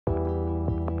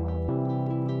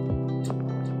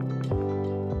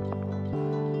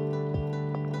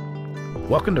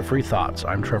Welcome to Free Thoughts.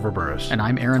 I'm Trevor Burrus. And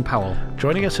I'm Aaron Powell.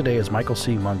 Joining us today is Michael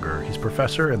C. Munger. He's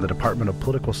professor in the Department of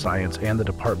Political Science and the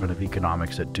Department of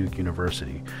Economics at Duke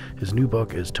University. His new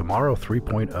book is Tomorrow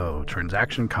 3.0,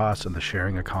 Transaction Costs and the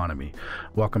Sharing Economy.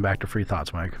 Welcome back to Free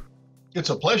Thoughts, Mike. It's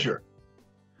a pleasure.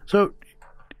 So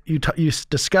you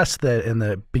discussed that in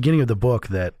the beginning of the book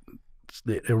that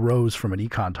it arose from an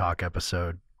Econ Talk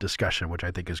episode discussion, which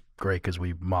I think is great because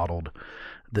we modeled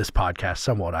this podcast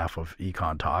somewhat off of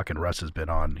Econ Talk, and Russ has been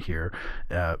on here.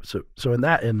 So in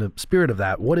the spirit of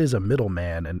that, what is a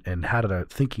middleman, and how did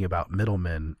thinking about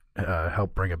middlemen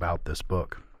help bring about this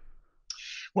book?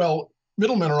 Well,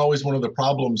 middlemen are always one of the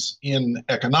problems in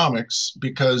economics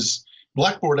because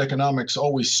Blackboard economics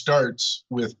always starts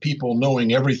with people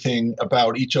knowing everything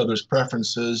about each other's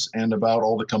preferences and about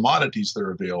all the commodities that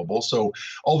are available. So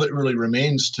all that really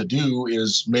remains to do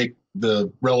is make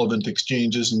the relevant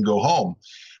exchanges and go home.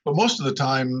 But most of the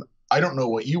time, I don't know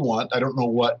what you want. I don't know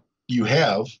what you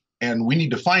have, and we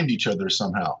need to find each other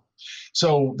somehow.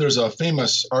 So there's a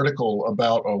famous article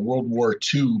about a World War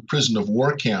II prison of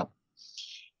war camp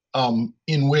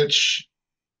in which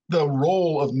the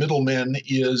role of middlemen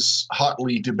is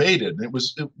hotly debated. It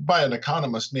was by an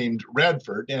economist named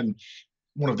Radford. And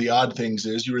one of the odd things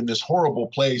is you're in this horrible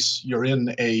place. You're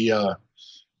in a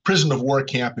prison of war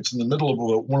camp. It's in the middle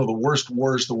of one of the worst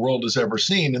wars the world has ever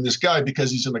seen. And this guy,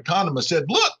 because he's an economist, said,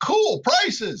 "Look, cool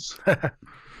prices."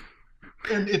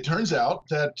 And it turns out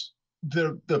that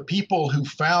the people who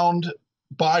found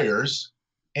buyers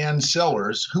and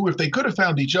sellers who, if they could have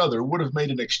found each other, would have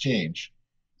made an exchange,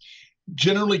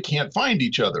 generally can't find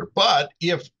each other. But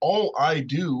if all I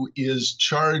do is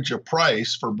charge a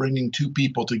price for bringing two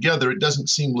people together, it doesn't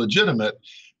seem legitimate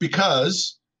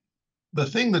because the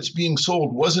thing that's being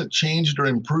sold wasn't changed or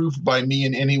improved by me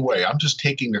in any way. I'm just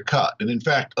taking a cut. And in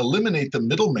fact, eliminate the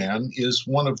middleman is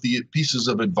one of the pieces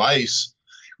of advice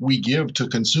we give to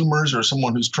consumers or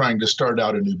someone who's trying to start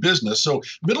out a new business. So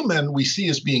middlemen we see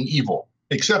as being evil,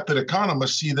 except that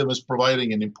economists see them as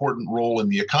providing an important role in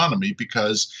the economy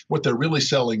because what they're really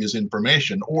selling is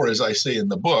information, or as I say in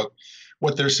the book,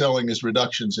 what they're selling is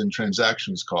reductions in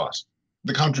transactions cost.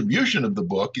 The contribution of the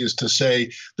book is to say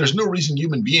there's no reason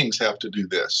human beings have to do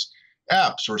this.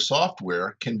 Apps or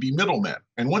software can be middlemen.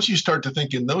 And once you start to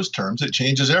think in those terms, it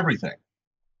changes everything.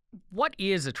 What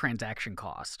is a transaction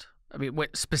cost? I mean,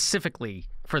 what specifically,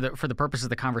 for the purpose of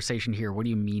the conversation here, what do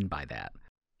you mean by that?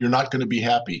 You're not going to be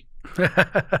happy.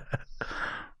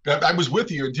 I was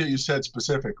with you until you said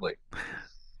specifically.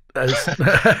 We'll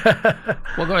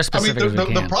go as specific as we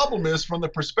can. The problem is, from the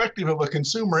perspective of a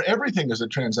consumer, everything is a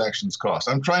transactions cost.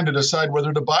 I'm trying to decide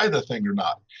whether to buy the thing or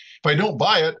not. If I don't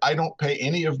buy it, I don't pay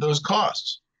any of those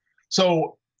costs.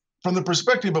 So from the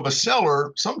perspective of a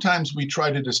seller, sometimes we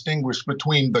try to distinguish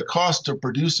between the cost of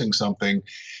producing something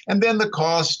and then the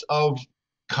cost of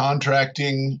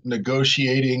contracting,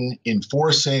 negotiating,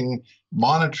 enforcing,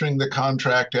 monitoring the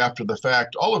contract after the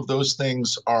fact. All of those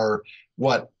things are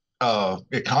what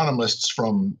economists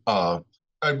from,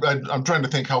 I'm trying to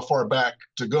think how far back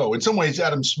to go. In some ways,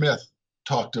 Adam Smith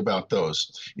talked about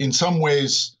those. In some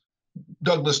ways,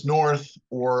 Douglas North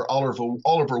or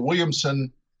Oliver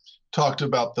Williamson talked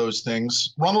about those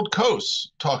things. Ronald Coase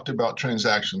talked about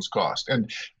transactions cost.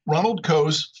 And Ronald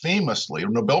Coase, famously, a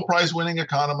Nobel Prize winning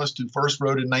economist who first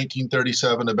wrote in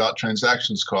 1937 about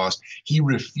transactions cost, he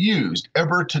refused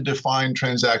ever to define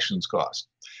transactions cost.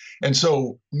 And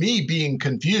so me being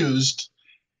confused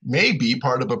may be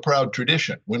part of a proud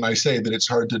tradition when I say that it's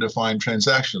hard to define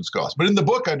transactions cost. But in the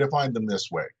book, I define them this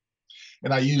way.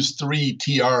 And I use 3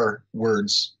 TR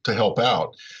words to help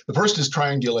out. The first is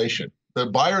triangulation. The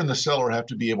buyer and the seller have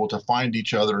to be able to find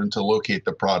each other and to locate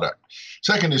the product.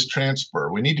 Second is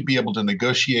transfer. We need to be able to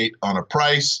negotiate on a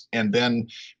price and then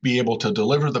be able to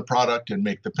deliver the product and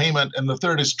make the payment. And the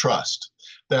third is trust,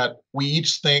 that we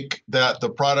each think that the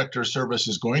product or service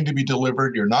is going to be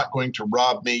delivered. You're not going to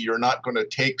rob me. You're not going to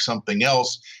take something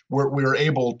else. We're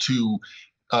able to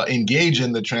engage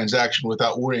in the transaction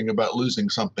without worrying about losing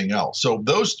something else. So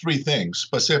those 3 things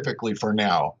specifically for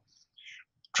now,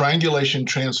 triangulation,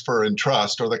 transfer, and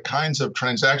trust, are the kinds of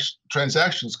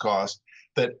transactions cost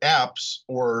that apps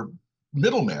or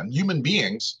middlemen, human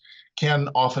beings, can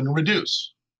often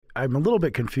reduce. I'm a little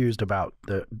bit confused about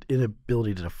the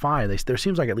inability to define. There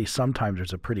seems like at least sometimes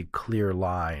there's a pretty clear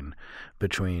line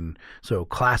between, so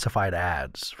classified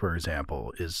ads, for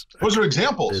example, those are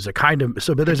examples. Is a kind of,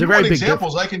 so, but there's if a very big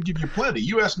examples. I can give you plenty.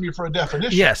 You asked me for a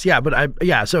definition. Yes, yeah, but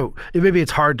so maybe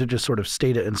it's hard to just sort of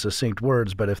state it in succinct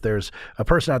words. But if there's a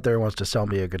person out there who wants to sell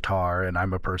me a guitar, and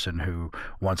I'm a person who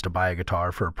wants to buy a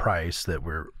guitar for a price that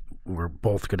we're we're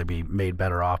both going to be made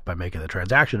better off by making the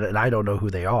transaction, and I don't know who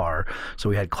they are. So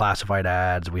we had classified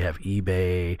ads, we have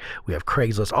eBay, we have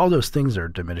Craigslist. All those things are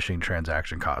diminishing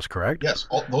transaction costs, correct? Yes,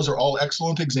 those are all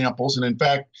excellent examples. And in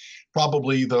fact,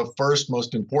 probably the first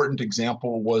most important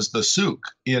example was the souk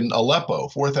in Aleppo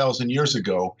 4,000 years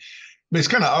ago. It's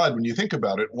kind of odd when you think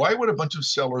about it. Why would a bunch of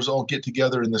sellers all get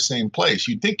together in the same place?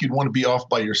 You'd think you'd want to be off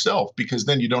by yourself because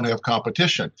then you don't have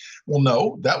competition. Well,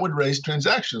 no, that would raise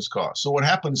transactions costs. So what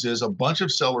happens is a bunch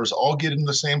of sellers all get in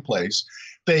the same place.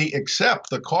 They accept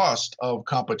the cost of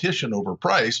competition over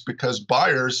price because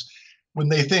buyers, when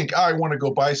they think, I want to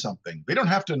go buy something, they don't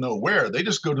have to know where. They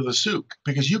just go to the souk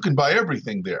because you can buy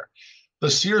everything there. The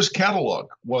Sears catalog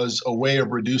was a way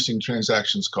of reducing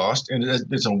transactions cost, and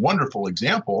it's a wonderful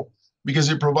example because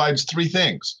it provides three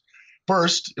things.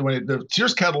 First, when the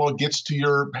Sears catalog gets to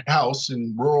your house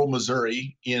in rural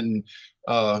Missouri in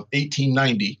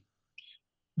 1890,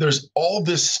 there's all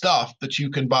this stuff that you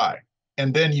can buy.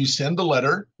 And then you send a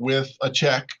letter with a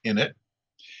check in it,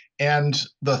 and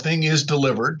the thing is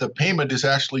delivered. The payment is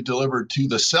actually delivered to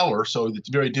the seller, so it's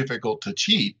very difficult to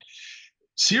cheat.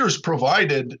 Sears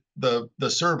provided the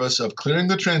service of clearing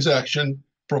the transaction,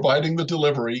 providing the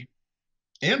delivery,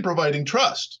 and providing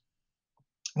trust.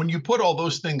 When you put all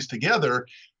those things together,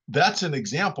 that's an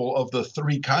example of the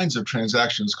three kinds of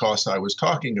transactions costs I was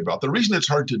talking about. The reason it's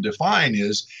hard to define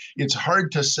is it's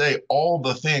hard to say all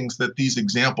the things that these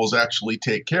examples actually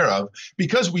take care of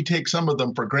because we take some of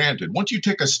them for granted. Once you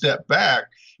take a step back,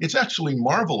 it's actually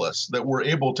marvelous that we're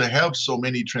able to have so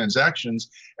many transactions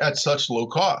at such low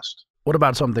cost. What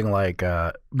about something like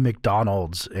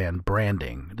McDonald's and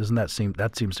branding? Doesn't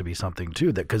that seems to be something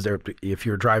too? That because if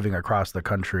you're driving across the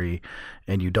country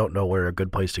and you don't know where a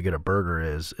good place to get a burger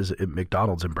is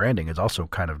McDonald's and branding is also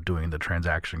kind of doing the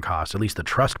transaction cost, at least the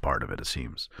trust part of it. It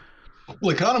seems.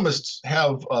 Well, economists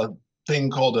have a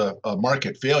thing called a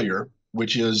market failure,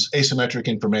 which is asymmetric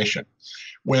information.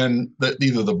 When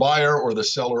either the buyer or the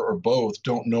seller or both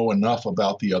don't know enough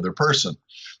about the other person.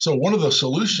 So one of the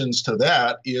solutions to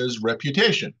that is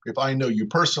reputation. If I know you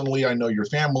personally, I know your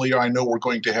family, or I know we're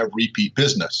going to have repeat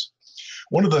business.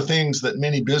 One of the things that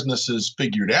many businesses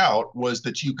figured out was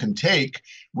that you can take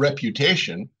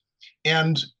reputation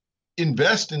and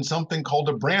invest in something called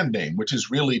a brand name, which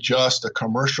is really just a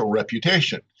commercial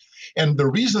reputation. And the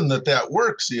reason that that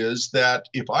works is that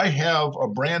if I have a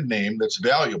brand name that's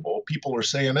valuable, people are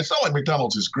saying, it's not like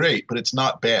McDonald's is great, but it's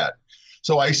not bad.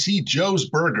 So I see Joe's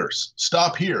Burgers,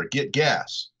 stop here, get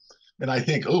gas. And I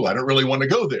think, oh, I don't really want to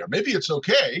go there. Maybe it's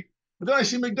okay. But then I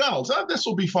see McDonald's, this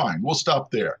will be fine. We'll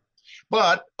stop there.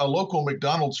 But a local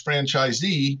McDonald's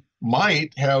franchisee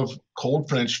might have cold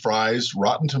French fries,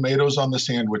 rotten tomatoes on the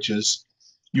sandwiches.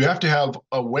 You have to have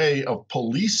a way of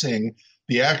policing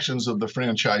the actions of the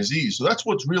franchisees. So that's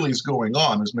what's really is going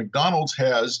on is McDonald's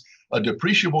has a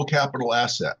depreciable capital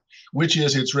asset, which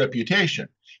is its reputation.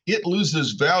 It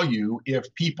loses value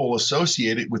if people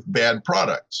associate it with bad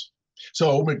products.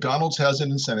 So McDonald's has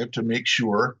an incentive to make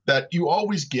sure that you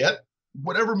always get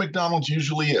whatever McDonald's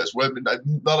usually is. A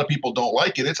lot of people don't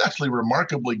like it. It's actually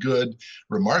remarkably good,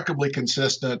 remarkably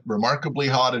consistent, remarkably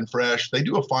hot and fresh. They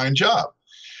do a fine job.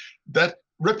 That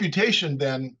reputation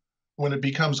then, when it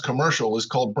becomes commercial, is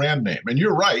called brand name. And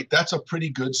you're right, that's a pretty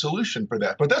good solution for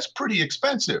that, but that's pretty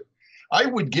expensive. I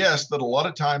would guess that a lot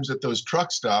of times at those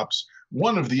truck stops,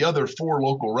 one of the other 4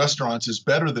 local restaurants is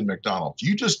better than McDonald's.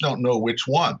 You just don't know which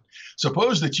one.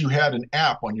 Suppose that you had an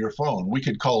app on your phone. We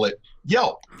could call it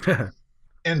Yelp.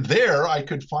 And there I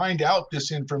could find out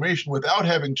this information without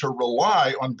having to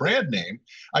rely on brand name.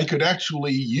 I could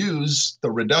actually use the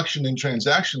reduction in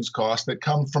transactions costs that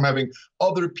come from having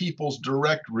other people's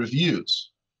direct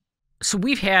reviews. So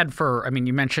we've had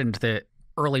you mentioned the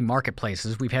early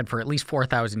marketplaces. We've had for at least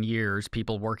 4,000 years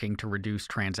people working to reduce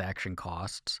transaction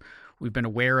costs. We've been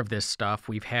aware of this stuff.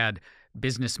 We've had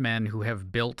businessmen who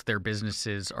have built their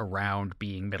businesses around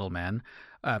being middlemen.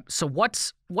 So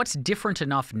what's different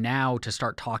enough now to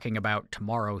start talking about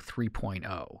Tomorrow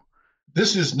 3.0?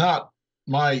 This is not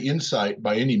my insight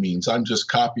by any means. I'm just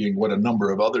copying what a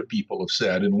number of other people have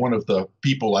said. And one of the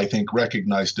people I think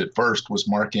recognized it first was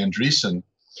Mark Andreessen,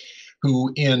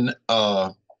 who in a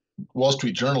Wall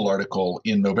Street Journal article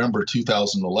in November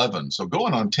 2011, so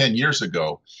going on 10 years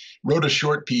ago, wrote a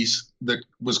short piece that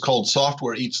was called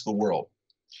Software Eats the World.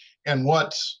 And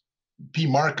what P.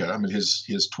 Marca,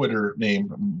 his Twitter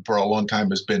name for a long time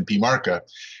has been P. Marca.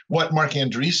 What Mark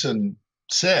Andreessen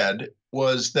said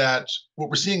was that what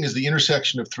we're seeing is the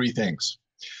intersection of 3 things.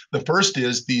 The first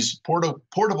is these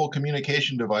portable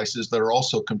communication devices that are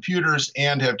also computers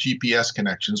and have GPS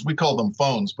connections. We call them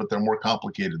phones, but they're more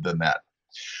complicated than that.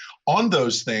 on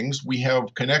those things, we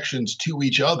have connections to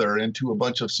each other and to a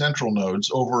bunch of central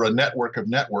nodes over a network of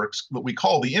networks that we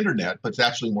call the internet, but it's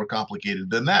actually more complicated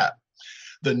than that.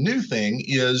 The new thing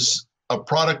is a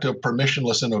product of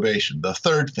permissionless innovation, the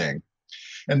third thing.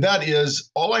 And that is,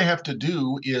 all I have to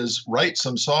do is write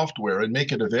some software and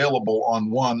make it available on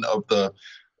one of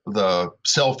the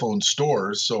cell phone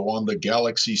stores, so on the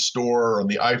Galaxy Store or on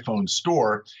the iPhone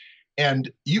Store,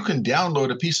 and you can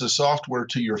download a piece of software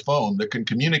to your phone that can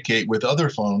communicate with other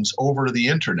phones over the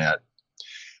internet.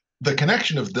 The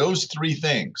connection of those three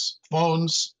things,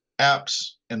 phones,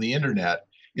 apps, and the internet,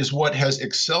 is what has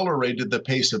accelerated the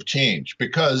pace of change,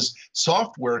 because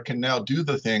software can now do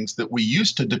the things that we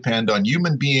used to depend on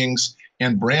human beings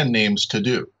and brand names to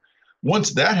do.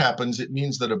 Once that happens, it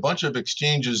means that a bunch of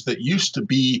exchanges that used to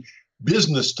be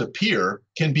business to peer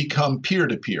can become peer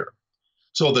to peer.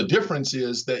 So the difference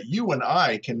is that you and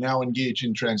I can now engage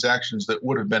in transactions that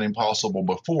would have been impossible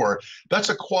before. That's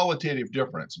a qualitative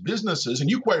difference. Businesses, and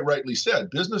you quite rightly said,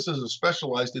 businesses have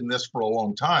specialized in this for a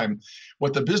long time.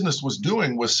 What the business was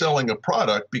doing was selling a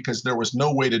product because there was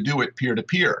no way to do it peer to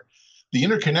peer. The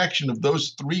interconnection of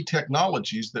those three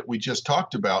technologies that we just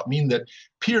talked about mean that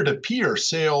peer-to-peer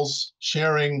sales,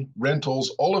 sharing,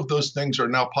 rentals, all of those things are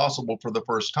now possible for the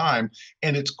first time,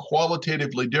 and it's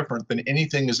qualitatively different than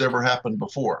anything has ever happened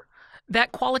before.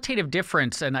 That qualitative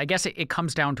difference, and I guess it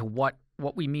comes down to what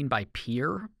we mean by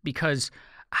peer, because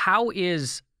how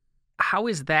is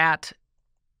that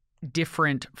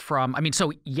different from, I mean,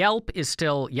 so Yelp is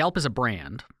a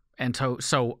brand, and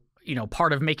so you know,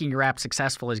 part of making your app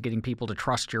successful is getting people to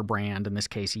trust your brand, in this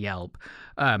case, Yelp.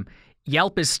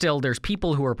 Yelp is still, there's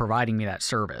people who are providing me that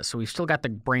service. So we've still got the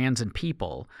brands and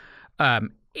people. And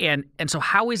so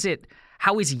how is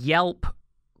Yelp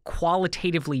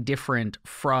qualitatively different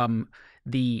from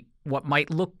what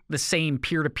might look the same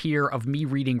peer-to-peer of me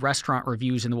reading restaurant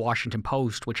reviews in the Washington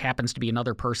Post, which happens to be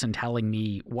another person telling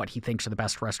me what he thinks are the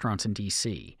best restaurants in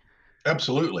DC?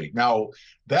 Absolutely. Now,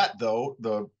 that though,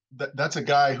 that's a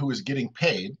guy who is getting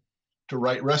paid to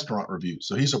write restaurant reviews.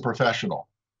 So he's a professional.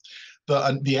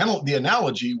 The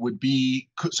analogy would be,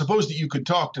 suppose that you could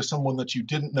talk to someone that you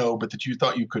didn't know, but that you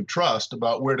thought you could trust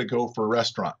about where to go for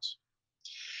restaurants.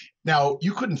 Now,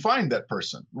 you couldn't find that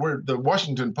person. Where the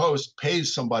Washington Post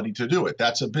pays somebody to do it.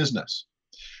 That's a business.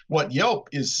 What Yelp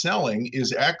is selling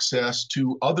is access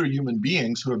to other human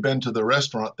beings who have been to the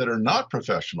restaurant that are not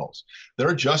professionals.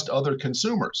 They're just other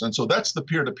consumers. And so that's the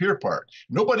peer-to-peer part.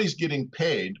 Nobody's getting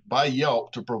paid by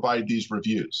Yelp to provide these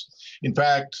reviews. In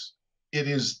fact, it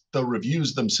is the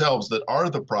reviews themselves that are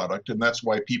the product, and that's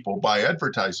why people buy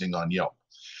advertising on Yelp.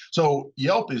 So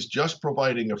Yelp is just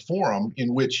providing a forum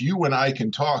in which you and I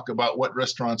can talk about what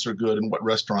restaurants are good and what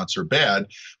restaurants are bad.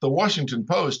 The Washington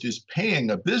Post is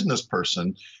paying a business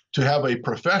person to have a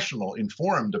professional,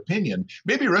 informed opinion.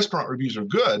 Maybe restaurant reviews are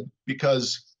good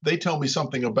because they tell me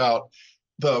something about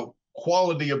the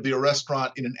quality of the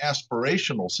restaurant in an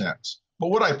aspirational sense.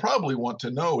 But what I probably want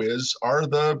to know is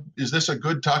this a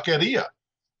good taqueria?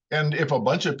 And if a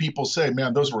bunch of people say,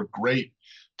 man, those were great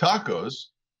tacos,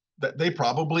 that they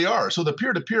probably are. So the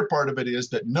peer-to-peer part of it is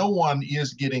that no one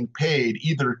is getting paid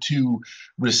either to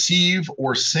receive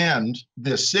or send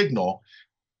this signal.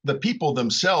 The people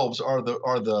themselves are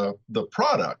the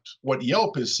product. What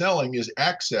Yelp is selling is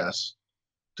access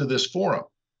to this forum.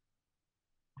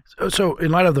 So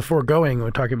in light of the foregoing, we're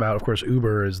talking about, of course,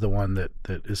 Uber is the one that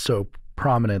is so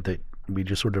prominent that we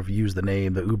just sort of use the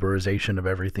name, the Uberization of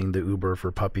everything, the Uber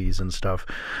for puppies and stuff.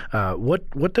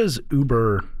 What does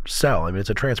Uber sell? I mean, it's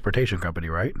a transportation company,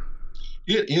 right?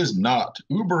 It is not.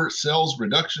 Uber sells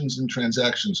reductions in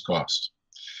transactions cost.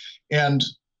 And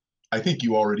I think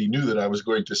you already knew that I was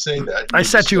going to say that. I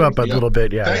set you up a little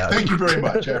bit, yeah. Thank you very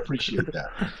much. I appreciate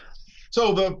that.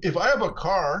 So if I have a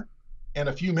car and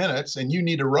a few minutes and you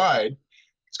need a ride,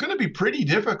 it's going to be pretty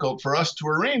difficult for us to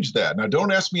arrange that. Now,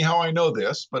 don't ask me how I know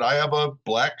this, but I have a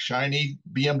black, shiny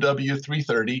BMW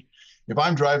 330. If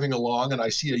I'm driving along and I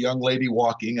see a young lady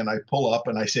walking and I pull up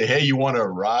and I say, hey, you want to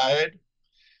ride?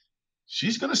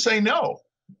 She's going to say no.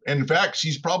 In fact,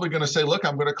 she's probably going to say, look,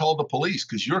 I'm going to call the police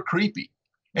because you're creepy.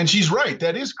 And she's right.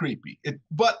 That is creepy.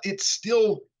 But it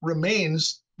still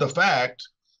remains the fact,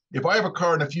 if I have a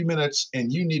car in a few minutes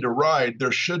and you need a ride,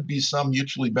 there should be some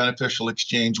mutually beneficial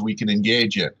exchange we can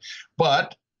engage in.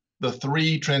 But the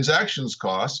three transactions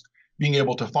cost, being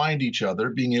able to find each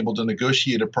other, being able to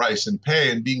negotiate a price and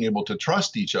pay, and being able to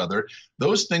trust each other,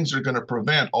 those things are going to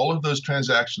prevent all of those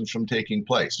transactions from taking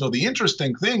place. So the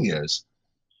interesting thing is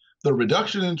the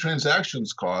reduction in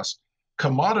transactions cost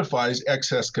commodifies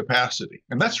excess capacity.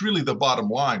 And that's really the bottom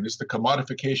line, is the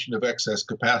commodification of excess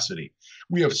capacity.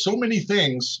 We have so many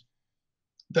things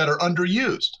that are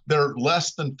underused. They're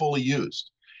less than fully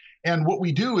used. And what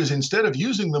we do is instead of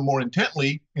using them more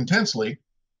intensely,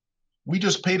 we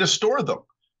just pay to store them.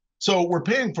 So we're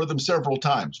paying for them several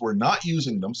times. We're not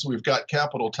using them, so we've got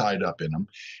capital tied up in them.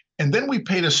 And then we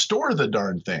pay to store the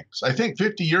darn things. I think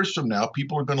 50 years from now,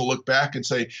 people are going to look back and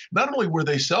say, not only were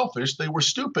they selfish, they were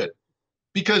stupid,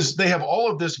 because they have all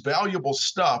of this valuable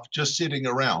stuff just sitting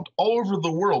around. All over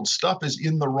the world, stuff is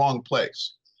in the wrong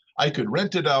place. I could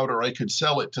rent it out or I could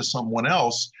sell it to someone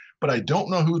else, but I don't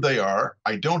know who they are.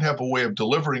 I don't have a way of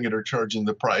delivering it or charging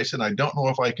the price, and I don't know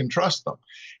if I can trust them.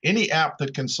 Any app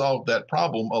that can solve that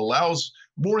problem allows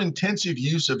more intensive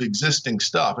use of existing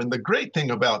stuff. And the great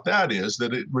thing about that is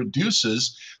that it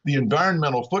reduces the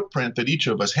environmental footprint that each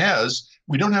of us has.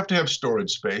 We don't have to have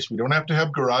storage space. We don't have to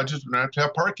have garages. We don't have to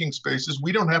have parking spaces.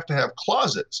 We don't have to have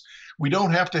closets. We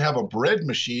don't have to have a bread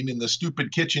machine in the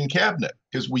stupid kitchen cabinet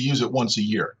because we use it once a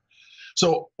year.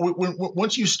 So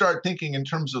once you start thinking in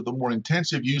terms of the more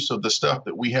intensive use of the stuff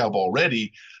that we have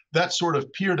already, that sort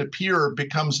of peer-to-peer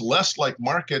becomes less like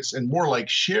markets and more like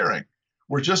sharing.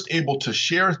 We're just able to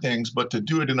share things, but to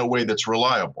do it in a way that's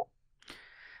reliable.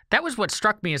 That was what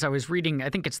struck me as I was reading. I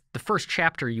think it's the first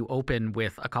chapter. You open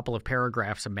with a couple of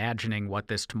paragraphs imagining what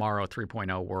this tomorrow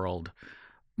 3.0 world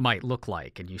might look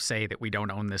like. And you say that we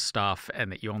don't own this stuff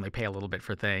and that you only pay a little bit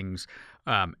for things.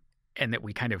 And that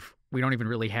we don't even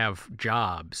really have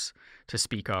jobs to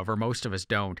speak of, or most of us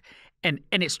don't. And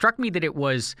it struck me that it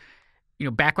was,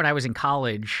 back when I was in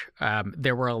college,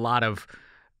 there were a lot of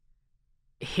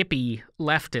hippie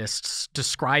leftists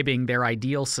describing their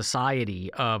ideal society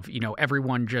of,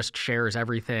 everyone just shares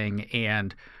everything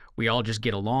and we all just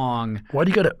get along. Why do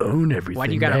you got to own everything? Why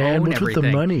do you got to own What's everything?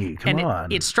 With the money? Come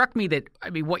on. It struck me that,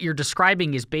 what you're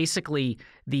describing is basically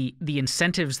the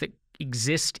incentives that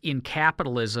exist in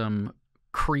capitalism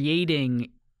creating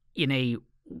in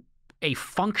a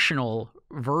functional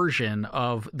version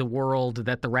of the world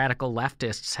that the radical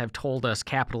leftists have told us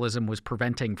capitalism was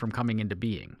preventing from coming into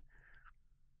being.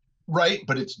 Right,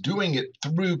 but it's doing it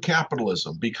through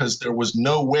capitalism because there was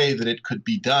no way that it could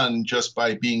be done just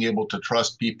by being able to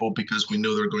trust people because we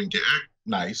know they're going to act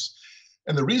nice.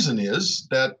 And the reason is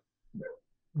that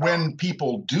when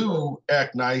people do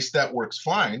act nice, that works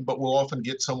fine, but we'll often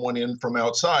get someone in from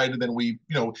outside, and then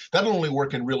that'll only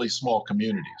work in really small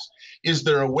communities. Is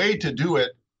there a way to do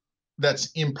it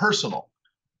that's impersonal?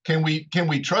 Can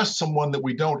we trust someone that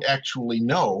we don't actually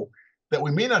know, that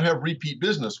we may not have repeat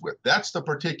business with? That's the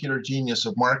particular genius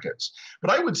of markets.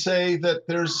 But I would say that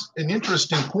there's an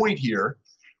interesting point here,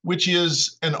 which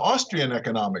is an Austrian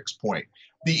economics point.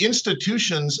 The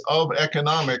institutions of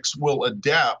economics will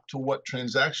adapt to what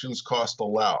transactions cost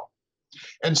allow.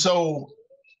 And so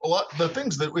the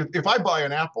things that if I buy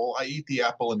an apple, I eat the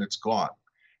apple and it's gone.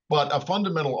 But a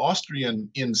fundamental Austrian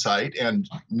insight, and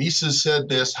Mises said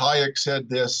this, Hayek said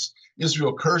this,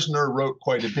 Israel Kirzner wrote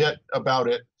quite a bit about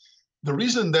it. The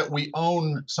reason that we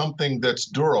own something that's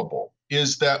durable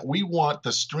is that we want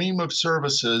the stream of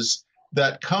services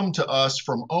that come to us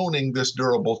from owning this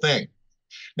durable thing.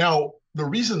 Now, the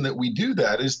reason that we do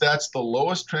that is that's the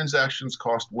lowest transactions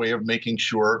cost way of making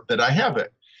sure that I have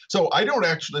it. So I don't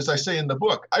actually, as I say in the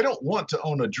book, I don't want to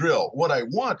own a drill. What I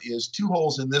want is 2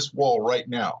 holes in this wall right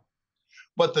now.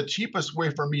 But the cheapest way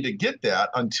for me to get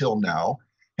that until now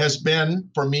has been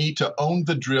for me to own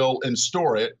the drill and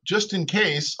store it just in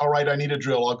case, all right, I need a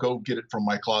drill, I'll go get it from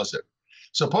my closet.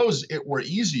 Suppose it were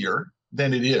easier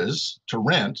than it is to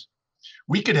rent,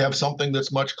 we could have something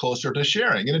that's much closer to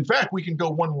sharing. And in fact, we can go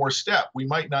one more step. We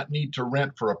might not need to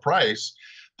rent for a price.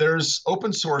 There's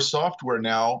open source software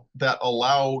now that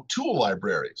allow tool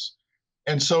libraries.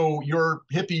 And so your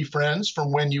hippie friends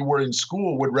from when you were in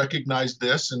school would recognize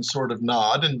this and sort of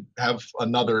nod and have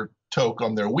another toke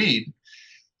on their weed.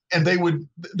 And they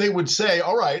would say,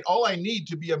 all right, all I need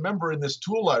to be a member in this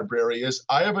tool library is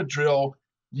I have a drill,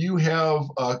 you have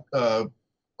a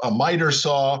miter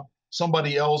saw,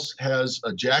 somebody else has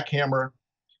a jackhammer,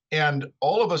 and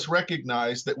all of us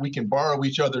recognize that we can borrow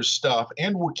each other's stuff,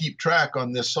 and we'll keep track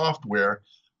on this software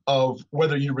of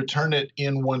whether you return it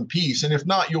in one piece. And if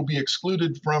not, you'll be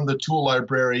excluded from the tool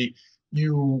library.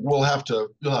 You'll have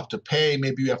to pay.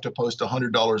 Maybe you have to post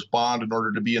 $100 bond in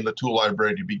order to be in the tool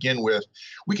library to begin with.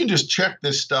 We can just check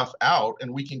this stuff out,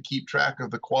 and we can keep track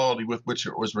of the quality with which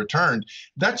it was returned.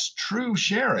 That's true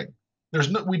sharing.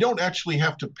 We don't actually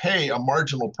have to pay a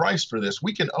marginal price for this.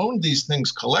 We can own these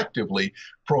things collectively,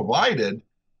 provided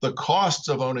the costs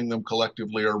of owning them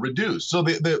collectively are reduced. So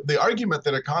the argument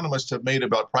that economists have made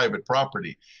about private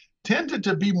property, tended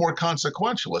to be more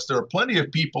consequentialist. There are plenty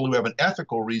of people who have an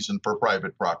ethical reason for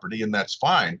private property, and that's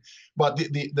fine. But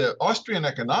the Austrian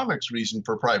economics reason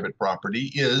for private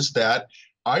property is that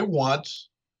I want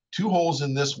two holes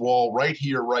in this wall right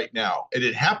here, right now. And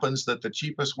it happens that the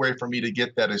cheapest way for me to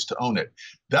get that is to own it.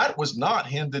 That was not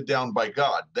handed down by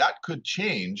God. That could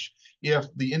change if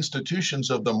the institutions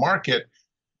of the market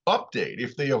update,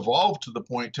 if they evolve to the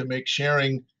point to make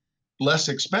sharing less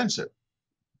expensive.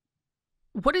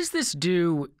 What does this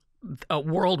do, a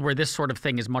world where this sort of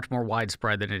thing is much more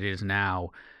widespread than it is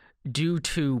now, due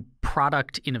to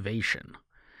product innovation?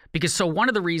 Because so one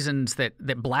of the reasons that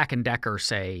Black & Decker,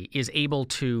 say, is able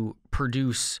to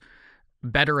produce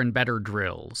better and better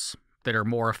drills that are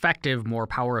more effective, more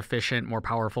power efficient, more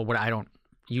powerful, I don't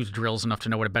use drills enough to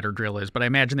know what a better drill is, but I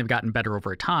imagine they've gotten better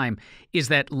over time, is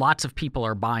that lots of people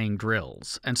are buying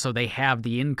drills. And so they have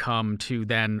the income to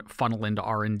then funnel into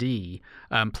R&D.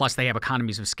 Plus they have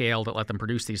economies of scale that let them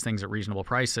produce these things at reasonable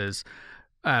prices.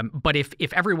 But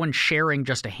if everyone's sharing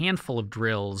just a handful of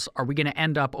drills, are we going to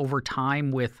end up over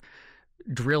time with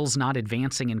drills not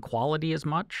advancing in quality as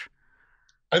much?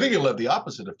 I think it'll have the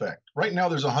opposite effect. Right now,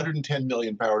 there's 110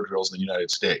 million power drills in the United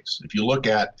States. If you look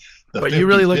at the But you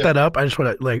really looked that up? I just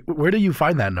want to, where do you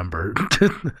find that number?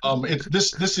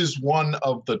 This is one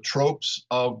of the tropes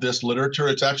of this literature.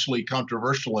 It's actually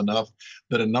controversial enough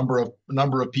that a number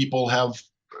of people have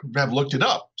looked it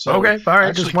up. So okay, all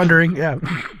right, just wondering. Yeah.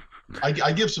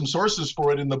 I give some sources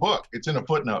for it in the book. It's in a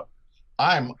footnote.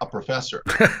 I'm a professor.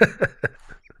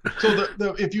 So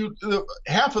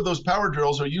half of those power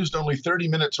drills are used only 30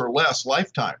 minutes or less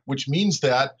lifetime, which means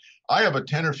that I have a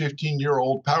 10 or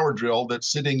 15-year-old power drill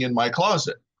that's sitting in my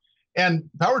closet. And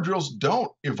power drills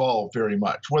don't evolve very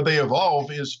much. Where they evolve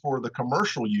is for the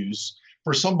commercial use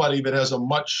for somebody that has a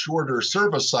much shorter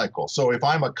service cycle. So if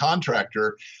I'm a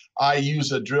contractor, I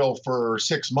use a drill for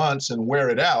 6 months and wear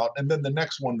it out, and then the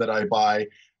next one that I buy,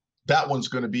 that one's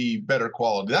going to be better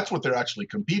quality. That's what they're actually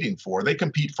competing for. They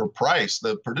compete for price.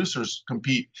 The producers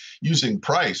compete using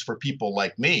price for people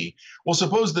like me. Well,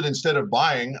 suppose that instead of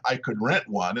buying, I could rent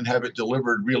one and have it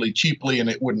delivered really cheaply and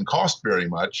it wouldn't cost very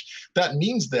much. That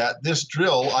means that this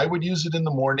drill, I would use it in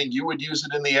the morning, you would use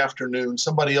it in the afternoon,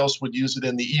 somebody else would use it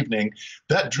in the evening.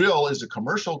 That drill is a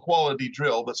commercial quality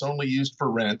drill that's only used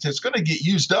for rent. It's going to get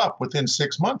used up within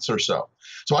 6 months or so.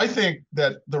 So I think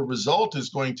that the result is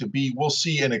going to be, we'll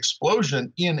see an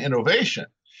explosion in innovation.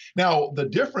 Now, the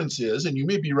difference is, and you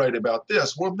may be right about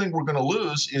this, one thing we're going to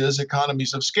lose is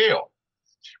economies of scale.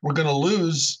 We're going to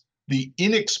lose the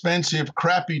inexpensive,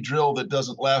 crappy drill that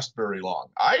doesn't last very long.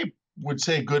 I would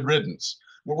say good riddance.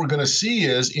 What we're going to see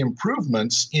is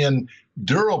improvements in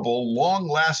durable,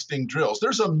 long-lasting drills.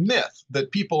 There's a myth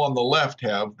that people on the left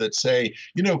have that say,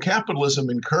 capitalism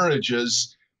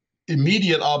encourages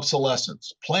immediate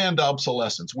obsolescence, planned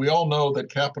obsolescence. We all know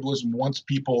that capitalism wants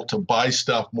people to buy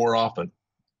stuff more often.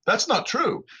 That's not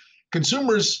true.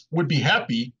 Consumers would be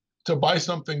happy to buy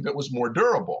something that was more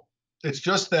durable. It's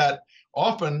just that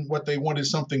often what they want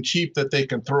is something cheap that they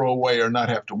can throw away or not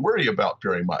have to worry about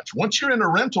very much. Once you're in a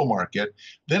rental market,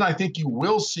 then I think you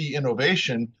will see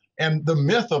innovation, and the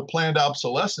myth of planned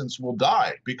obsolescence will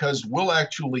die because we'll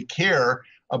actually care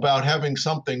about having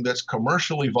something that's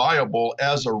commercially viable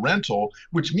as a rental,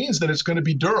 which means that it's going to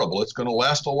be durable. It's going to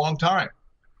last a long time.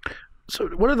 So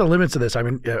what are the limits of this? I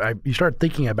mean, you start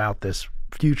thinking about this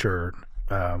future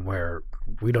where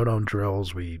we don't own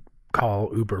drills, we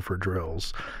call Uber for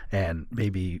drills, and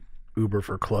maybe Uber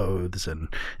for clothes, and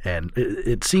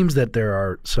it seems that there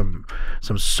are some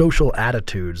social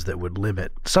attitudes that would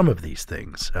limit some of these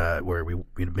things, where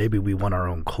maybe we want our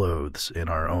own clothes in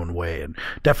our own way, and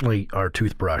definitely our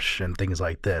toothbrush and things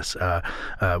like this.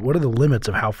 What are the limits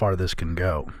of how far this can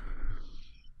go?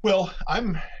 Well,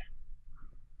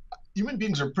 human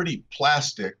beings are pretty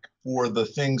plastic for the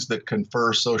things that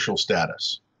confer social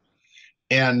status,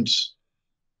 and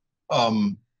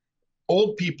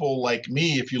old people like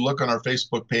me, if you look on our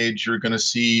Facebook page, you're going to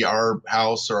see our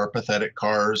house or our pathetic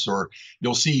cars, or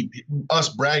you'll see us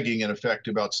bragging in effect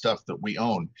about stuff that we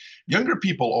own. Younger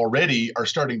people already are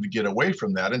starting to get away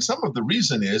from that. And some of the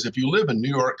reason is if you live in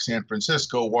New York, San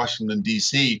Francisco, Washington,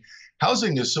 D.C.,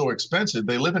 housing is so expensive,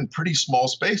 they live in pretty small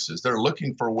spaces. They're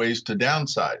looking for ways to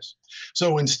downsize.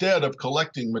 So instead of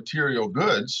collecting material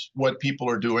goods, what people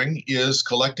are doing is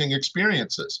collecting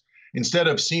experiences. Instead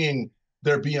of seeing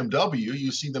their BMW,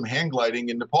 you see them hang gliding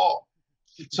in Nepal.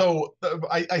 So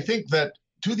I think that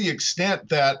to the extent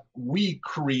that we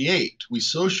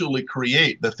socially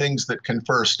create the things that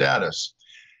confer status,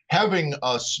 having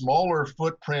a smaller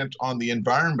footprint on the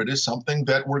environment is something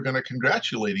that we're going to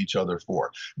congratulate each other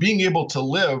for. Being able to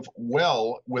live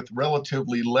well with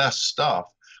relatively less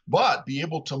stuff, but be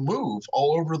able to move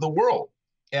all over the world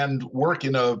and work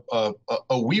in a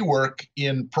WeWork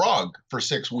in Prague for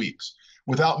 6 weeks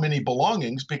without many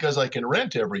belongings because I can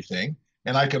rent everything.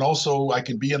 And I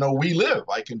can be in a We Live.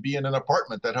 I can be in an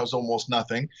apartment that has almost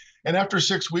nothing. And after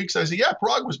 6 weeks, I say, yeah,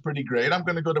 Prague was pretty great. I'm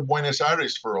going to go to Buenos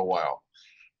Aires for a while.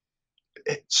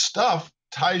 Stuff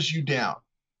ties you down.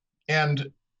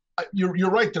 And you're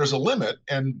right, there's a limit,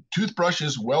 and toothbrush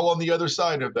is well on the other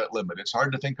side of that limit. It's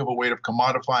hard to think of a way of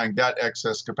commodifying that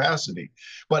excess capacity.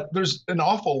 But there's an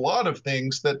awful lot of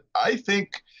things that I think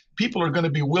people are going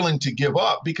to be willing to give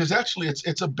up because actually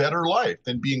it's a better life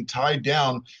than being tied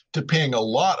down to paying a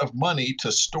lot of money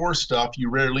to store stuff you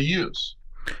rarely use.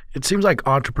 It seems like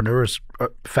entrepreneurs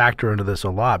factor into this a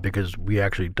lot because we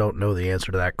actually don't know the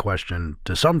answer to that question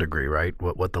to some degree, right?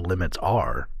 What the limits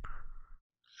are.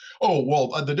 Oh, well,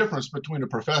 the difference between a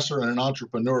professor and an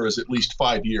entrepreneur is at least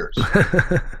 5 years.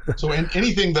 So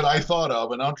anything that I thought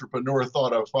of, an entrepreneur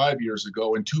thought of 5 years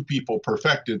ago, and two people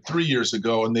perfected 3 years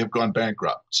ago, and they've gone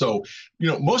bankrupt. So,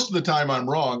 most of the time I'm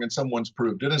wrong and someone's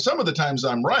proved it. And some of the times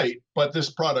I'm right, but this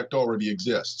product already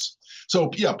exists. So,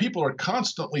 yeah, people are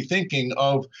constantly thinking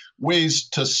of ways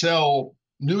to sell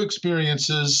new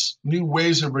experiences, new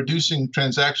ways of reducing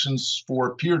transactions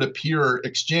for peer-to-peer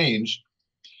exchange.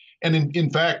 And in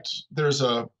fact, there's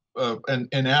an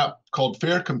app called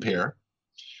Fare Compare.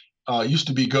 Used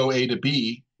to be Go A to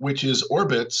B, which is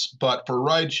Orbitz, but for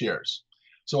ride shares.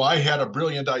 So I had a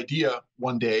brilliant idea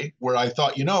one day where I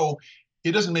thought,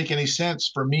 it doesn't make any sense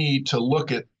for me to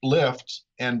look at Lyft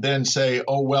and then say,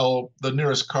 oh, well, the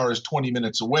nearest car is 20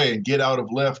 minutes away and get out of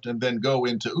Lyft and then go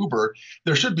into Uber.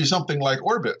 There should be something like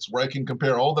Orbitz where I can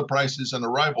compare all the prices and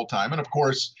arrival time. And of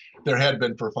course, there had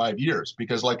been for 5 years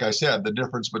because, like I said, the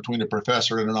difference between a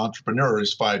professor and an entrepreneur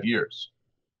is 5 years.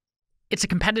 It's a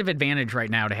competitive advantage right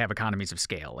now to have economies of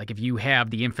scale. Like if you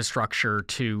have the infrastructure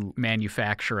to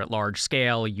manufacture at large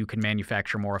scale, you can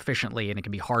manufacture more efficiently, and it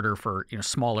can be harder for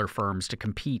smaller firms to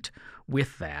compete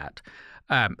with that.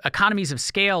 Economies of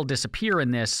scale disappear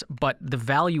in this, but the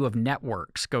value of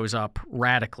networks goes up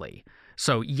radically.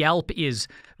 So Yelp is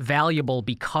valuable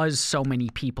because so many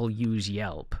people use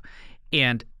Yelp.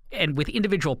 And with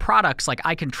individual products, like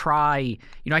I can try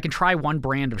one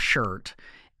brand of shirt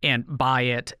and buy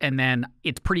it, and then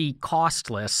it's pretty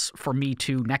costless for me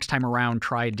to next time around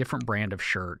try a different brand of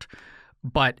shirt.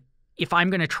 But if I've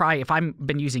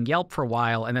been using Yelp for a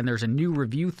while and then there's a new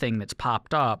review thing that's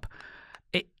popped up,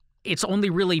 it's only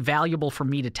really valuable for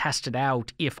me to test it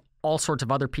out if all sorts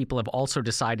of other people have also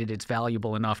decided it's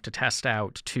valuable enough to test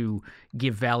out to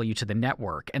give value to the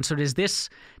network. And so does this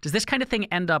kind of thing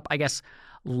end up, I guess,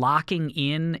 locking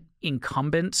in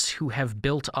incumbents who have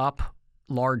built up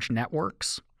large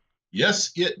networks?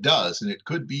 Yes, it does, and it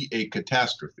could be a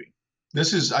catastrophe.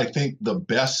 This is, I think, the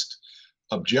best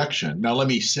objection. Now, let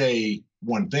me say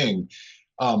one thing.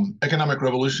 Economic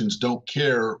revolutions don't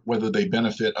care whether they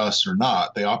benefit us or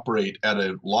not. They operate at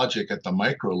a logic at the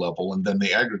micro level, and then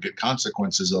the aggregate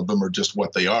consequences of them are just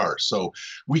what they are. So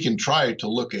we can try to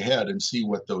look ahead and see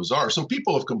what those are. So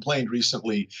people have complained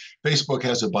recently, Facebook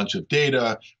has a bunch of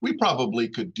data. We probably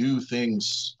could do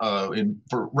things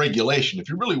for regulation. If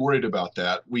you're really worried about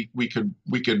that, we could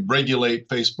regulate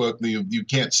Facebook. You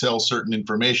can't sell certain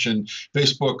information.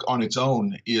 Facebook on its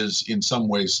own is in some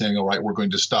ways saying, all right, we're going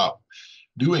to stop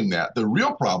doing that. The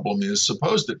real problem is,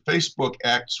 suppose that Facebook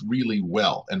acts really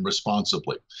well and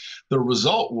responsibly. The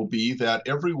result will be that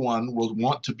everyone will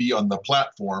want to be on the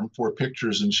platform for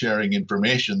pictures and sharing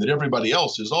information that everybody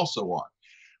else is also on.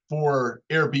 For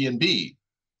Airbnb,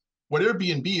 what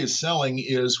Airbnb is selling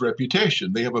is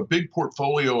reputation. They have a big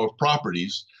portfolio of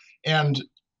properties, and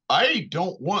I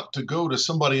don't want to go to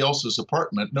somebody else's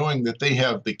apartment knowing that they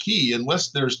have the key unless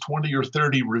there's 20 or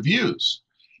 30 reviews.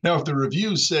 Now, if the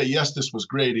reviews say, yes, this was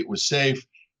great, it was safe,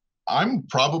 I'm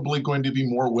probably going to be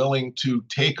more willing to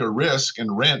take a risk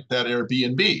and rent that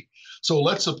Airbnb. So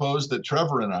let's suppose that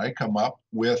Trevor and I come up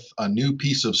with a new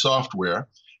piece of software,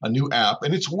 a new app,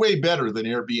 and it's way better than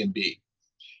Airbnb.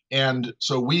 And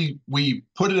so we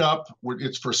put it up,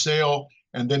 it's for sale,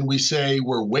 and then we say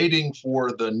we're waiting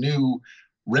for the new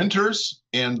renters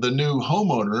and the new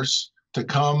homeowners to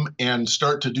come and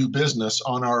start to do business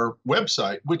on our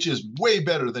website, which is way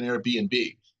better than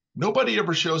Airbnb. Nobody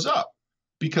ever shows up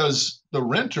because the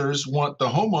renters want the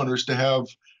homeowners to have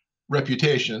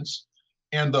reputations,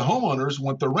 and the homeowners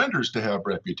want the renters to have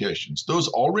reputations. Those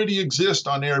already exist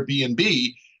on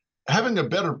Airbnb. Having a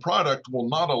better product will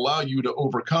not allow you to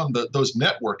overcome those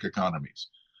network economies.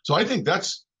 So I think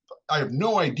that's I have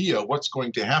no idea what's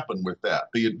going to happen with that.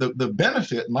 The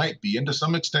benefit might be, and to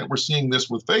some extent we're seeing this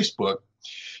with Facebook,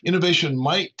 innovation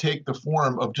might take the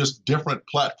form of just different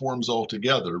platforms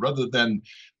altogether, rather than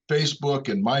Facebook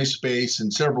and MySpace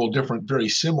and several different very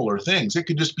similar things. It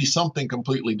could just be something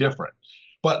completely different.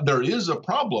 But there is a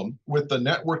problem with the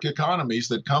network economies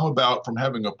that come about from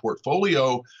having a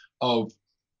portfolio of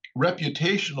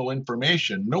reputational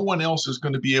information. No one else is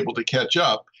going to be able to catch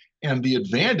up. And the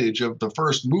advantage of the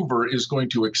first mover is going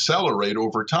to accelerate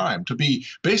over time to be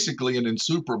basically an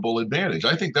insuperable advantage.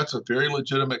 I think that's a very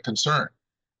legitimate concern.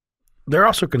 There are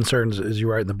also concerns, as you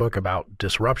write in the book, about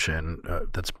disruption.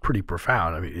 That's pretty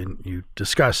profound. I mean, you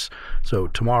discuss, so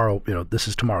tomorrow, this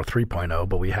is tomorrow 3.0,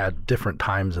 but we had different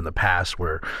times in the past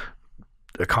where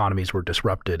economies were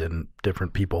disrupted and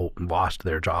different people lost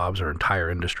their jobs or entire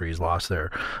industries lost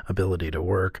their ability to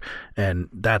work. And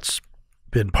that's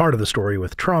been part of the story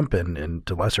with Trump and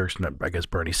to lesser extent, I guess,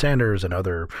 Bernie Sanders and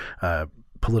other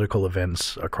political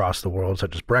events across the world,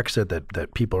 such as Brexit,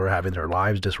 that people are having their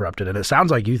lives disrupted. And it sounds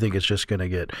like you think it's just going to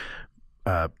get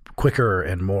quicker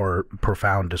and more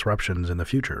profound disruptions in the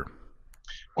future.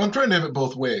 Well, I'm trying to have it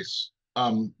both ways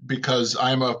because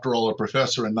I'm, after all, a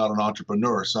professor and not an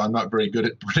entrepreneur, so I'm not very good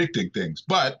at predicting things.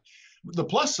 But the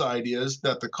plus side is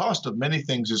that the cost of many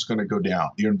things is going to go down.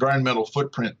 The environmental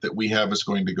footprint that we have is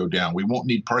going to go down. We won't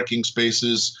need parking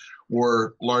spaces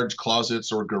or large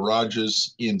closets or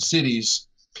garages in cities.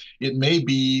 It may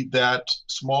be that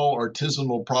small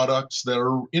artisanal products that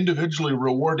are individually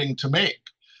rewarding to make.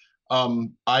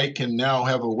 I can now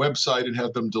have a website and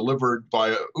have them delivered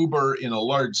by Uber in a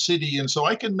large city. And so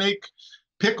I can make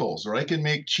pickles or I can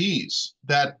make cheese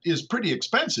that is pretty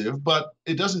expensive, but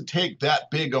it doesn't take that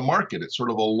big a market. It's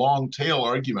sort of a long tail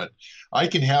argument. I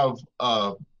can have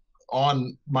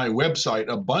on my website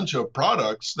a bunch of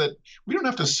products that we don't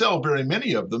have to sell very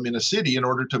many of them in a city in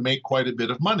order to make quite a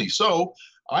bit of money. So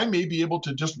I may be able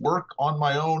to just work on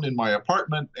my own in my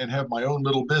apartment and have my own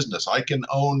little business. I can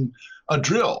own a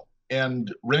drill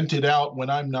and rent it out when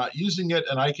I'm not using it,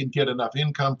 and I can get enough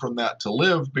income from that to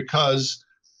live because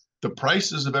the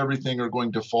prices of everything are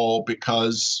going to fall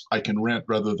because I can rent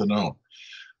rather than own.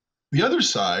 The other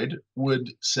side would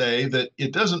say that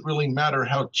it doesn't really matter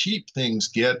how cheap things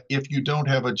get if you don't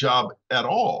have a job at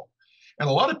all. And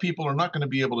a lot of people are not going to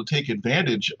be able to take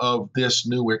advantage of this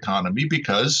new economy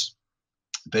because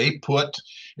they put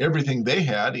everything they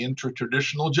had into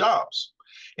traditional jobs.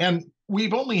 And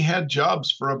we've only had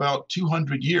jobs for about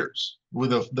 200 years.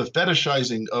 With the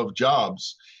fetishizing of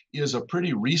jobs is a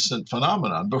pretty recent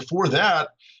phenomenon. Before that,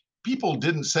 people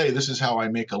didn't say, this is how I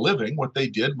make a living. What they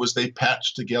did was they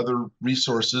patched together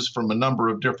resources from a number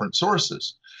of different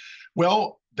sources.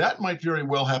 Well, that might very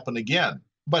well happen again.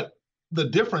 But the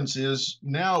difference is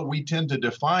now we tend to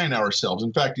define ourselves.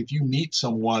 In fact, if you meet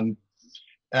someone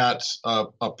at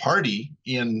a party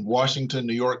in Washington,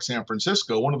 New York, San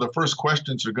Francisco, one of the first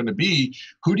questions are going to be,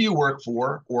 who do you work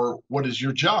for, or what is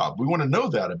your job? We want to know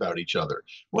that about each other.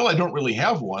 Well, I don't really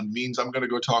have one means I'm going to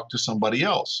go talk to somebody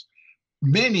else.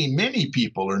 Many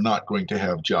people are not going to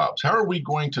have jobs. How are we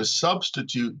going to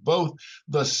substitute both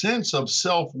the sense of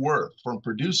self-worth from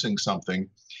producing something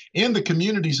and the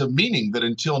communities of meaning that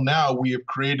until now we have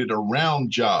created around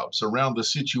jobs, around the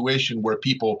situation where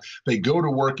people, they go to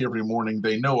work every morning,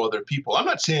 they know other people. I'm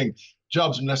not saying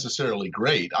jobs are necessarily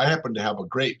great. I happen to have a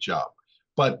great job.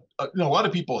 But a lot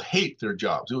of people hate their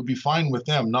jobs. It would be fine with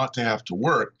them not to have to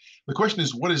work. The question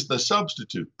is, what is the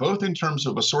substitute, both in terms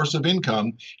of a source of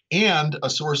income and a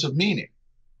source of meaning?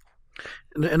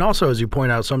 And also, as you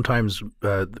point out, sometimes,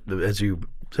 as you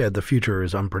said, the future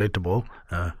is unpredictable.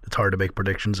 It's hard to make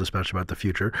predictions, especially about the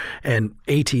future. And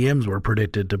ATMs were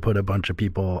predicted to put a bunch of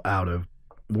people out of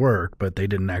work, but they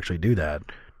didn't actually do that.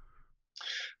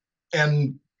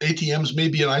 And ATMs may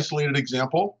be an isolated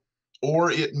example,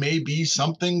 or it may be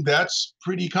something that's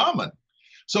pretty common.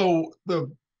 So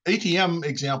the ATM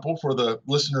example, for the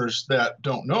listeners that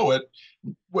don't know it,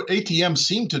 what ATMs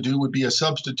seem to do would be a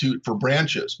substitute for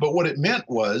branches. But what it meant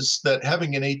was that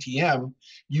having an ATM,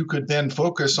 you could then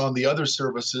focus on the other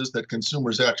services that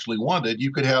consumers actually wanted.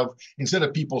 You could have, instead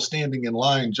of people standing in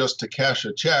line just to cash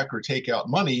a check or take out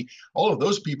money, all of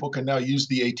those people can now use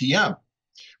the ATM,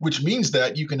 which means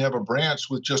that you can have a branch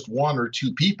with just one or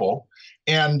two people.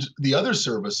 And the other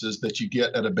services that you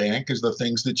get at a bank is the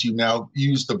things that you now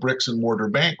use the bricks and mortar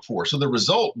bank for. So the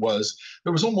result was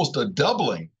there was almost a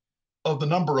doubling of the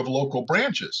number of local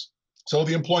branches. So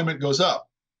the employment goes up.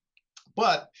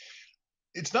 But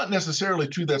it's not necessarily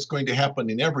true that's going to happen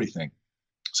in everything.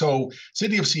 So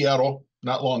City of Seattle,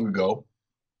 not long ago,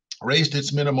 raised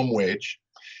its minimum wage.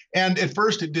 And at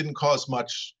first, it didn't cause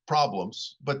much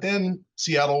problems. But then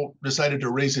Seattle decided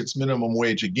to raise its minimum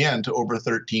wage again to over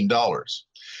 $13.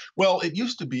 Well, it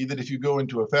used to be that if you go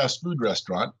into a fast food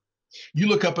restaurant, you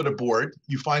look up at a board,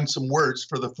 you find some words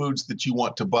for the foods that you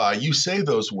want to buy. You say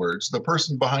those words. The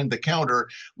person behind the counter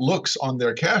looks on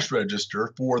their cash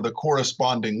register for the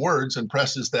corresponding words and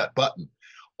presses that button.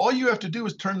 All you have to do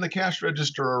is turn the cash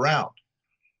register around.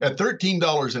 At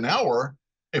 $13 an hour,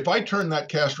 if I turn that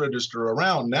cash register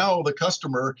around, now the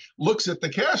customer looks at the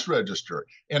cash register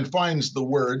and finds the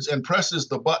words and presses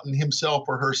the button himself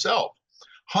or herself.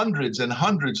 Hundreds and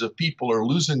hundreds of people are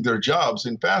losing their jobs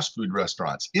in fast food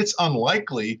restaurants. It's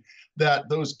unlikely that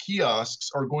those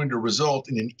kiosks are going to result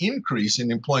in an increase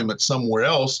in employment somewhere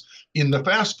else in the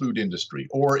fast food industry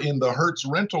or in the Hertz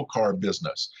rental car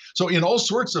business. So in all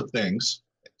sorts of things,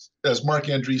 as Mark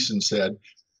Andreessen said,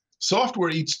 software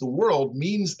eats the world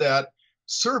means that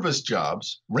service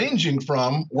jobs, ranging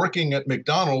from working at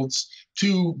McDonald's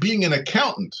to being an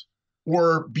accountant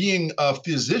or being a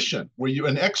physician, where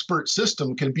an expert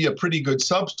system can be a pretty good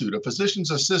substitute. A physician's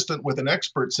assistant with an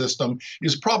expert system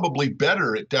is probably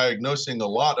better at diagnosing a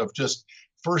lot of just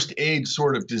first aid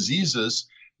sort of diseases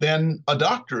than a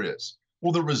doctor is.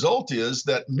 Well, the result is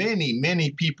that many,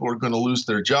 many people are going to lose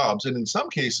their jobs. And in some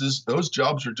cases, those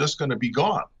jobs are just going to be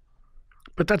gone.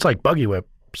 But that's like buggy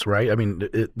whips, right? I mean,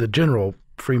 the general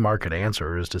free market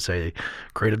answer is to say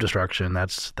creative destruction.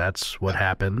 That's what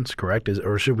happens, correct?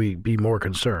 Or should we be more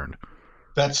concerned?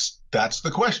 That's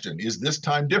the question. Is this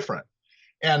time different?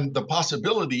 And the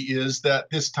possibility is that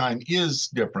this time is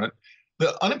different.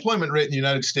 The unemployment rate in the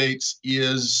United States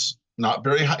is not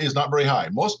very high.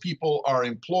 Most people are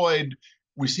employed.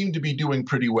 We seem to be doing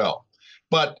pretty well.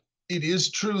 But it is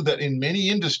true that in many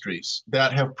industries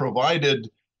that have provided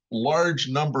large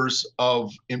amounts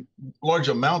of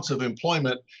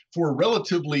employment for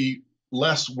relatively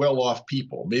less well-off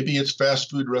people. Maybe it's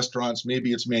fast food restaurants,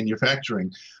 maybe it's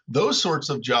manufacturing. Those sorts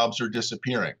of jobs are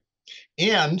disappearing.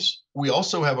 And we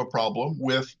also have a problem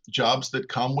with jobs that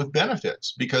come with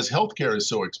benefits because healthcare is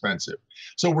so expensive.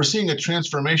 So we're seeing a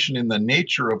transformation in the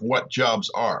nature of what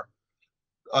jobs are.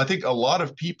 I think a lot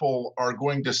of people are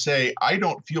going to say, I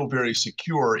don't feel very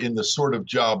secure in the sort of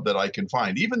job that I can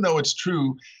find. Even though it's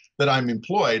true that I'm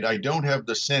employed, I don't have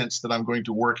the sense that I'm going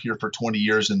to work here for 20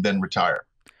 years and then retire.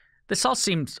 This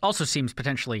also seems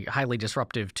potentially highly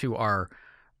disruptive to our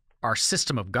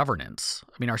system of governance.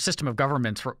 I mean, our system of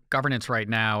governance right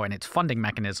now and its funding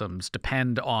mechanisms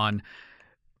depend on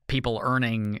people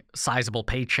earning sizable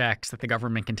paychecks that the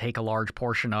government can take a large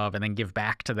portion of and then give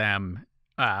back to them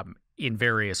in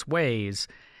various ways.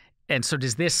 And so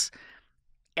does this,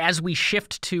 as we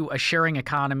shift to a sharing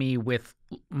economy with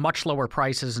much lower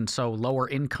prices and so lower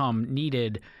income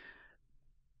needed,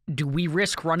 do we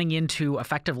risk running into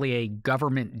effectively a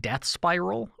government death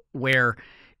spiral where,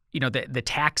 the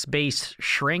tax base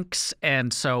shrinks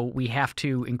and so we have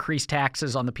to increase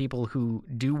taxes on the people who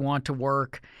do want to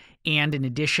work, and in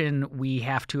addition if we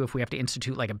have to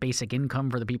institute like a basic income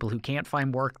for the people who can't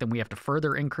find work, then we have to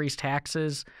further increase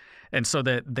taxes, and so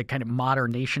the kind of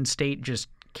modern nation state just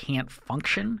can't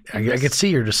function? I can see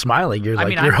you're just smiling. You're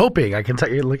you're hoping. I can tell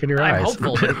you look in your eyes. I'm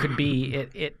hopeful, but it could be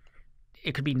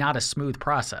it could be not a smooth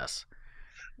process.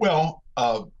 Well,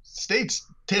 states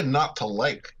tend not to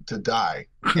like to die,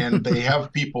 and they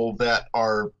have people that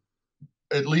are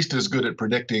at least as good at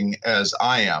predicting as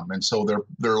I am, and so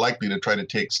they're likely to try to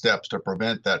take steps to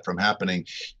prevent that from happening,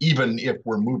 even if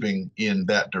we're moving in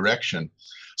that direction.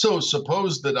 So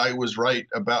suppose that I was right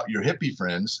about your hippie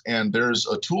friends, and there's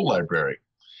a tool library.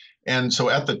 And so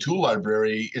at the tool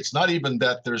library, it's not even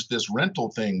that there's this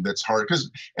rental thing that's hard, because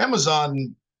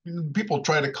Amazon, people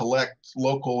try to collect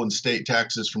local and state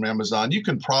taxes from Amazon. You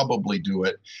can probably do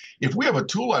it. If we have a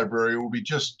tool library where we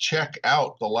just check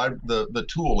out the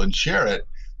tool and share it,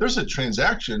 there's a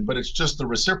transaction, but it's just the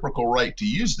reciprocal right to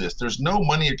use this. There's no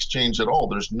money exchange at all.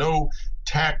 There's no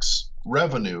tax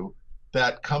revenue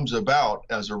that comes about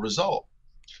as a result.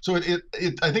 So I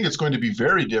think it's going to be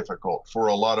very difficult for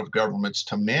a lot of governments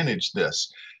to manage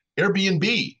this.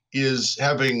 Airbnb is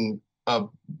having a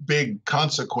big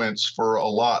consequence for a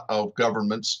lot of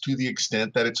governments to the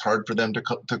extent that it's hard for them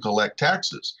to collect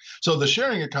taxes. So the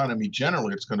sharing economy,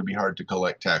 generally, it's going to be hard to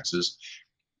collect taxes.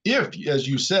 If, as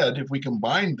you said, if we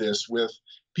combine this with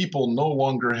people no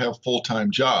longer have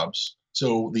full-time jobs,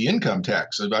 so the income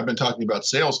tax, I've been talking about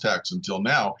sales tax until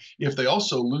now, if they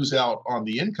also lose out on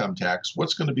the income tax,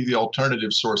 what's going to be the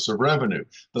alternative source of revenue?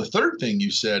 The third thing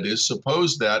you said is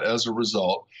suppose that as a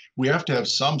result, We have to have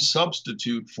some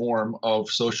substitute form of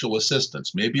social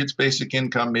assistance. Maybe it's basic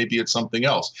income, maybe it's something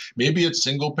else. Maybe it's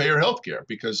single payer healthcare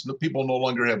because people no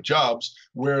longer have jobs.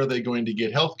 Where are they going to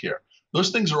get healthcare? Those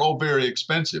things are all very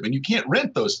expensive, and you can't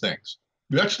rent those things.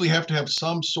 You actually have to have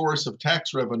some source of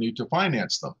tax revenue to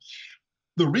finance them.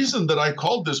 The reason that I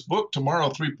called this book Tomorrow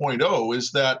 3.0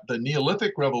 is that the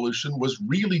Neolithic Revolution was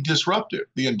really disruptive.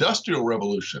 The Industrial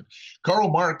Revolution. Karl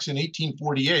Marx in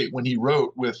 1848, when he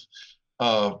wrote with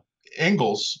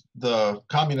Engels, the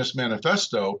Communist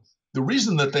Manifesto, the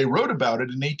reason that they wrote about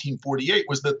it in 1848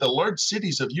 was that the large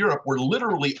cities of Europe were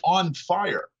literally on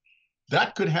fire.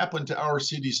 That could happen to our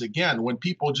cities again when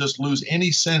people just lose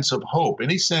any sense of hope,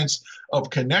 any sense of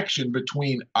connection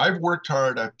between I've worked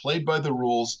hard, I've played by the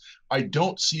rules, I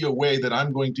don't see a way that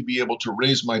I'm going to be able to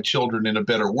raise my children in a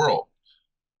better world.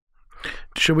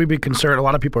 Should we be concerned? A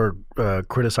lot of people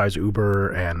criticize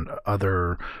Uber and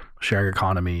other sharing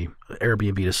economy,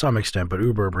 Airbnb to some extent, but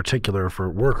Uber in particular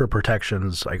for worker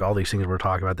protections, like all these things we're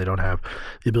talking about. They don't have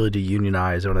the ability to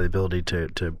unionize, they don't have the ability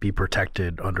to be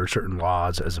protected under certain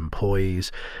laws as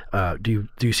employees. Do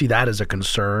you see that as a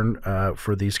concern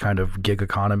for these kind of gig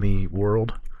economy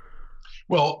world?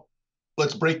 Well,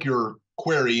 let's break your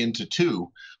query into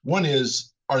two. One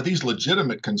is, are these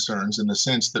legitimate concerns in the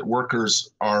sense that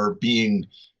workers are being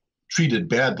treated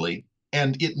badly?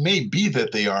 And it may be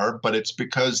that they are, but it's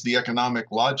because the economic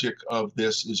logic of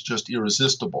this is just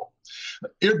irresistible.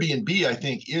 Airbnb, I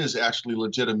think, is actually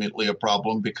legitimately a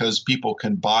problem because people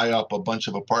can buy up a bunch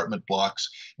of apartment blocks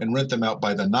and rent them out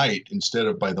by the night instead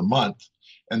of by the month.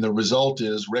 And the result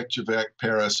is Reykjavik,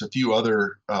 Paris, a few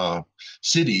other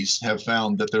cities have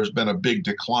found that there's been a big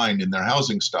decline in their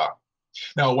housing stock.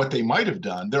 Now, what they might have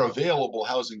done, they're available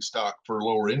housing stock for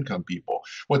lower income people.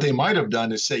 What they might have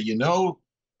done is say,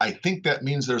 I think that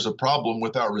means there's a problem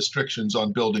with our restrictions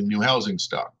on building new housing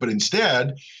stock. But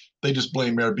instead, they just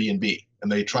blame Airbnb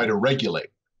and they try to regulate.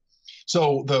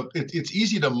 So it's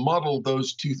easy to muddle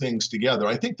those two things together.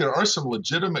 I think there are some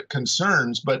legitimate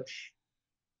concerns, but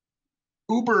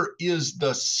Uber is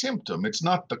the symptom. It's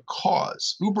not the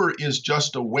cause. Uber is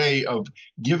just a way of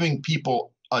giving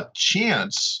people a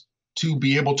chance to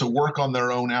be able to work on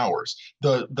their own hours.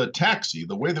 The taxi,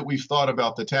 the way that we've thought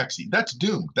about the taxi, that's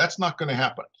doomed. That's not going to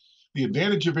happen. The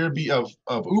advantage of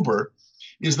Uber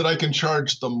is that I can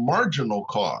charge the marginal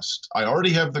cost. I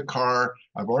already have the car.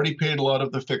 I've already paid a lot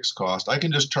of the fixed cost. I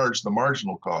can just charge the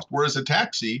marginal cost. Whereas a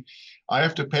taxi, I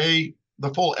have to pay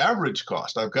the full average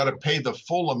cost. I've got to pay the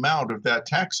full amount of that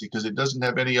taxi because it doesn't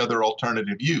have any other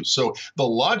alternative use. So the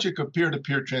logic of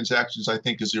peer-to-peer transactions, I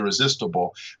think, is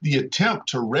irresistible. The attempt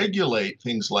to regulate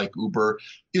things like Uber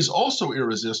is also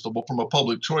irresistible from a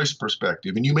public choice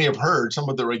perspective. And you may have heard some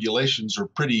of the regulations are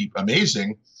pretty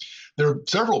amazing. There are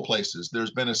several places. There's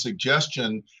been a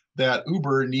suggestion that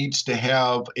Uber needs to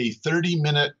have a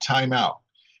 30-minute timeout,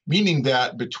 meaning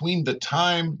that between the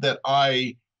time that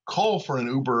I call for an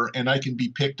Uber and I can be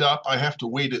picked up, I have to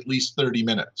wait at least 30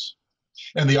 minutes.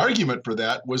 And the argument for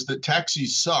that was that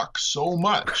taxis suck so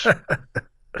much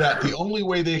that the only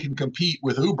way they can compete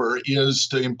with Uber is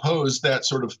to impose that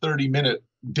sort of 30-minute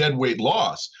deadweight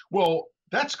loss. Well,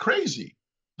 that's crazy.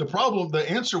 The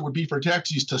answer would be for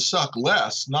taxis to suck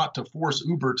less, not to force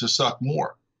Uber to suck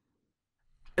more.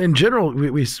 In general,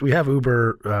 we have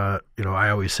Uber. I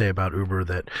always say about Uber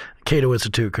that Cato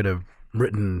Institute could have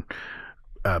written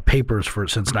papers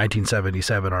since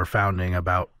 1977, our founding,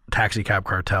 about taxi cab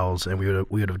cartels, and we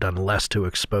would have done less to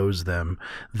expose them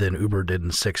than Uber did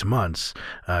in 6 months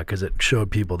because it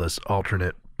showed people this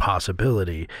alternate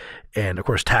possibility. And of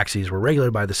course, taxis were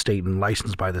regulated by the state and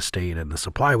licensed by the state, and the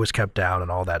supply was kept down and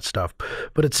all that stuff.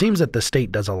 But it seems that the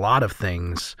state does a lot of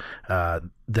things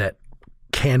that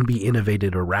can be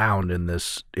innovated around in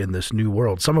this new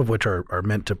world, some of which are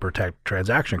meant to protect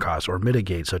transaction costs or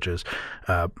mitigate, such as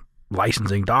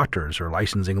licensing doctors or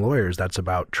licensing lawyers. That's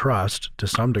about trust to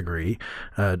some degree.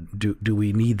 Do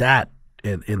we need that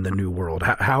in the new world?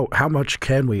 How much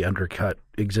can we undercut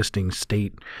existing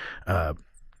state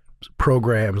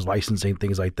programs, licensing,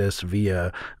 things like this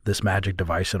via this magic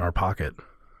device in our pocket?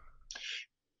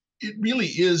 It really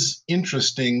is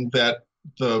interesting that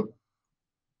the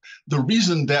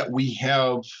reason that we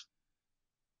have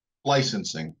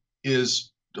licensing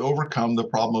is to overcome the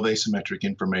problem of asymmetric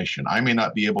information. I may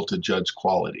not be able to judge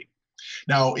quality.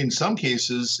 Now, in some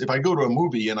cases, if I go to a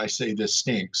movie and I say this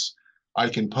stinks, I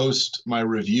can post my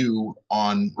review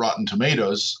on Rotten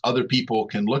Tomatoes. Other people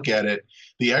can look at it.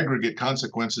 The aggregate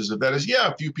consequences of that is, yeah,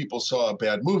 a few people saw a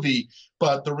bad movie,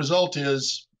 but the result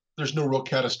is there's no real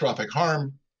catastrophic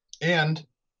harm, and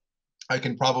I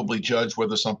can probably judge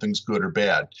whether something's good or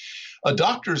bad. A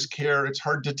doctor's care, it's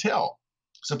hard to tell.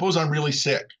 Suppose I'm really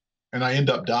sick and I end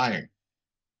up dying.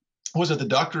 Was it the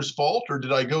doctor's fault, or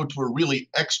did I go to a really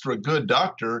extra good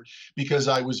doctor because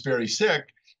I was very sick?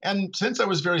 And since I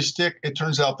was very sick, it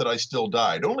turns out that I still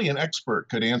died. Only an expert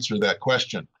could answer that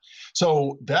question.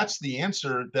 So that's the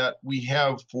answer that we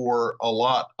have for a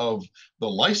lot of the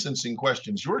licensing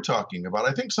questions you're talking about.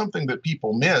 I think something that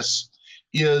people miss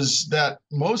is that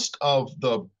most of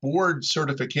the board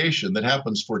certification that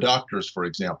happens for doctors, for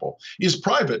example, is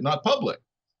private, not public.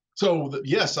 So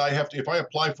yes, I have to, if I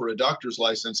apply for a doctor's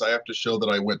license, I have to show that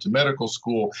I went to medical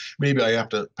school. Maybe I have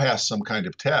to pass some kind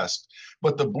of test.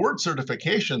 But the board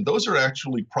certification, those are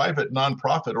actually private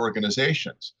nonprofit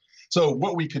organizations. So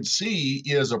what we could see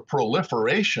is a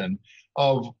proliferation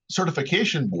of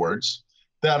certification boards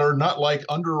that are not like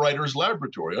Underwriters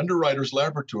Laboratory. Underwriters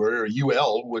Laboratory, or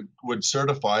UL, would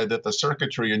certify that the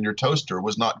circuitry in your toaster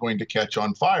was not going to catch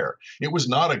on fire. It was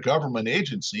not a government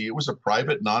agency. It was a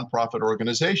private nonprofit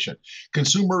organization.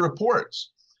 Consumer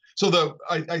Reports. So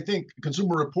I think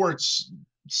Consumer Reports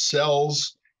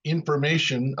sells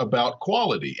information about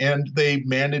quality, and they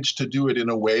manage to do it in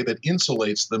a way that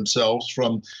insulates themselves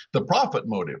from the profit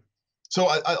motive. So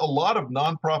a lot of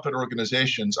nonprofit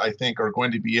organizations, I think, are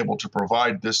going to be able to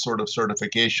provide this sort of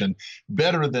certification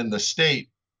better than the state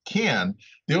can.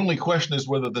 The only question is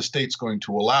whether the state's going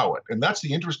to allow it. And that's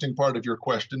the interesting part of your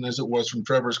question, as it was from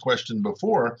Trevor's question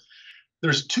before.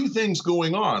 There's two things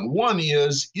going on. One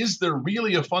is there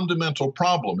really a fundamental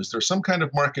problem? Is there some kind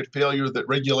of market failure that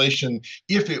regulation,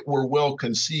 if it were well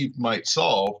conceived, might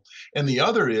solve? And the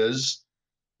other is,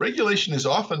 regulation is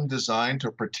often designed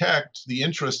to protect the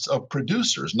interests of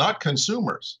producers, not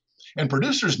consumers. And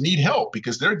producers need help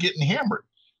because they're getting hammered.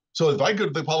 So if I go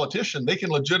to the politician, they can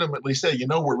legitimately say, you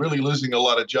know, we're really losing a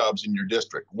lot of jobs in your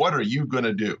district. What are you going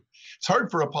to do? It's hard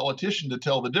for a politician to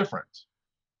tell the difference.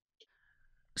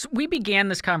 So we began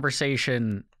this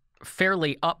conversation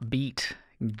fairly upbeat,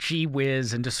 gee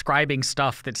whiz, and describing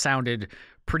stuff that sounded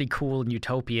pretty cool and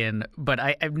utopian. But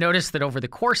I've noticed that over the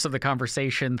course of the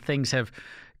conversation, things have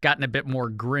gotten a bit more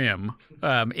grim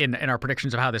in our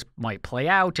predictions of how this might play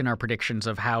out, in our predictions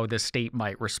of how the state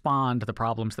might respond to the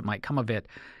problems that might come of it.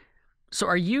 So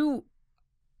are you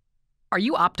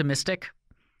optimistic?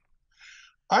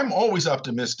 I'm always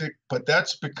optimistic, but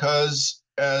that's because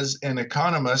as an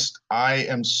economist, I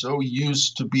am so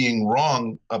used to being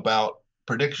wrong about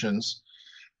predictions.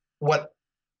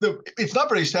 It's not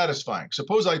very satisfying.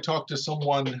 Suppose I talk to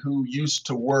someone who used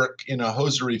to work in a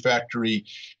hosiery factory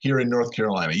here in North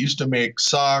Carolina, used to make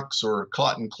socks or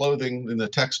cotton clothing in the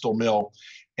textile mill,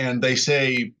 and they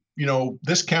say, you know,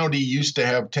 this county used to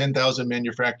have 10,000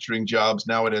 manufacturing jobs,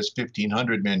 now it has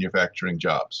 1,500 manufacturing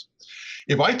jobs.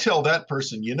 If I tell that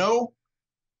person, you know,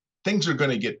 things are going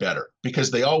to get better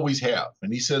because they always have.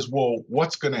 And he says, well,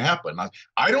 what's going to happen?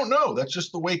 I don't know. That's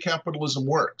just the way capitalism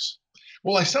works.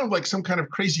 Well, I sound like some kind of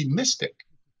crazy mystic.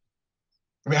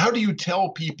 I mean, how do you tell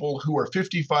people who are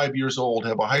 55 years old,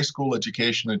 have a high school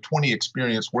education and 20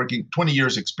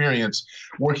 years experience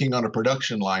working on a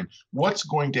production line, what's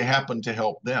going to happen to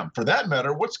help them? For that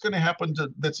matter, what's going to happen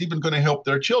that's even going to help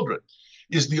their children?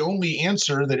 Is the only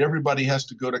answer that everybody has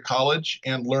to go to college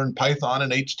and learn Python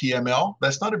and HTML?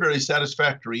 That's not a very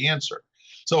satisfactory answer.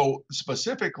 So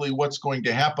specifically what's going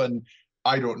to happen,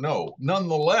 I don't know.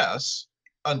 Nonetheless,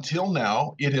 until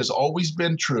now, it has always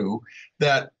been true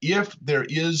that if there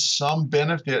is some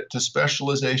benefit to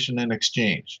specialization and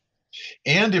exchange,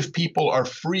 and if people are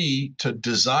free to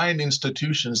design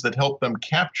institutions that help them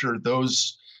capture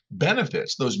those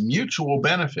benefits, those mutual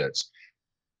benefits,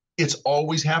 it's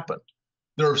always happened.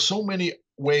 There are so many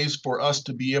ways for us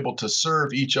to be able to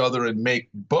serve each other and make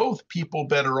both people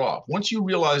better off. Once you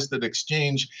realize that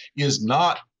exchange is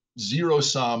not zero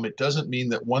sum, it doesn't mean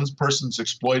that one person's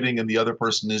exploiting and the other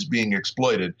person is being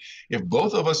exploited. If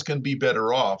both of us can be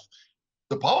better off,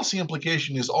 the policy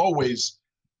implication is always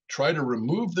try to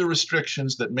remove the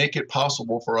restrictions that make it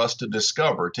possible for us to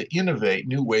discover, to innovate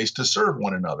new ways to serve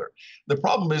one another. The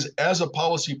problem is, as a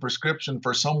policy prescription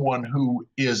for someone who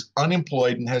is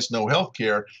unemployed and has no health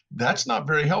care, that's not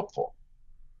very helpful.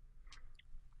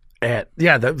 And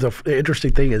yeah, the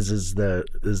interesting thing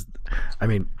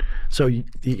so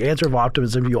the answer of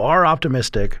optimism, you are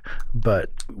optimistic, but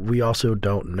we also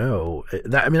don't know.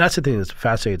 That's the thing that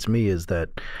fascinates me, is that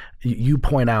you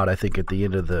point out, I think, at the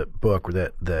end of the book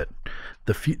that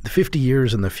the 50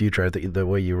 years in the future, I think the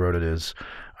way you wrote it is,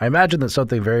 I imagine that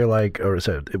something very like, or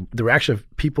so, the reaction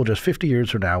of people just 50 years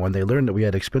from now when they learned that we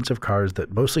had expensive cars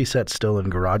that mostly sat still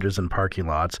in garages and parking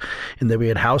lots, and that we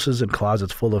had houses and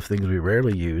closets full of things we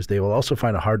rarely use, they will also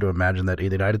find it hard to imagine that in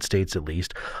the United States at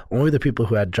least, only the people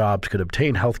who had jobs could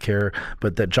obtain health care,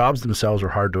 but that jobs themselves were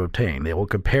hard to obtain. They will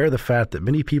compare the fact that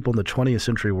many people in the 20th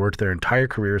century worked their entire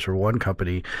careers for one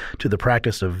company to the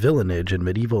practice of villanage in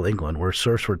medieval England, where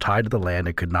serfs were tied to the land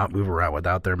and could not move around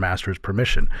without their master's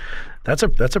permission. That's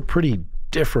a pretty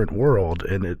different world,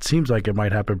 and it seems like it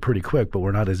might happen pretty quick, but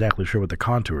we're not exactly sure what the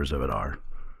contours of it are.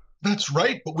 That's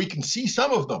right, but we can see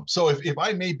some of them. So if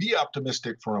I may be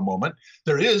optimistic for a moment,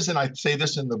 there is, and I say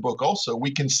this in the book also,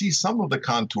 we can see some of the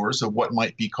contours of what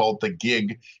might be called the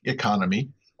gig economy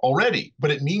already.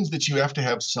 But it means that you have to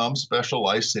have some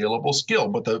specialized saleable skill.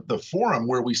 But the forum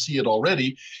where we see it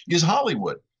already is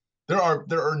Hollywood. There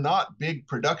are not big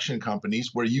production companies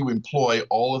where you employ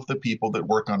all of the people that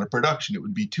work on a production. It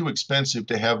would be too expensive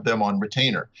to have them on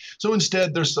retainer. So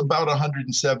instead, there's about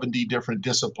 170 different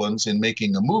disciplines in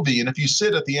making a movie. And if you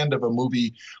sit at the end of a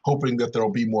movie hoping that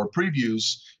there'll be more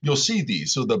previews, you'll see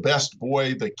these. So the best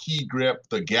boy, the key grip,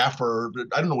 the gaffer,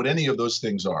 I don't know what any of those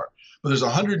things are, but there's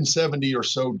 170 or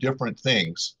so different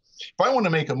things. If I want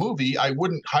to make a movie, I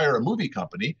wouldn't hire a movie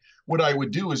company. What I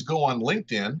would do is go on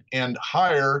LinkedIn and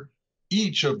hire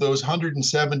each of those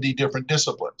 170 different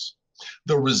disciplines.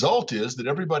 The result is that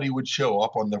everybody would show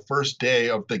up on the first day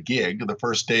of the gig, the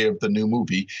first day of the new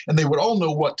movie, and they would all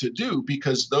know what to do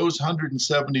because those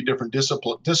 170 different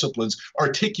disciplines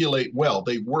articulate well.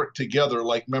 They work together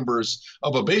like members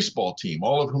of a baseball team,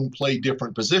 all of whom play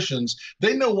different positions.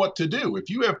 They know what to do. If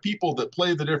you have people that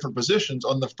play the different positions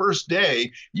on the first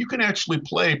day, you can actually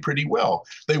play pretty well.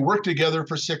 They work together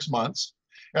for 6 months.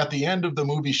 At the end of the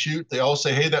movie shoot, they all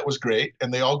say, hey, that was great.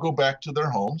 And they all go back to their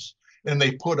homes and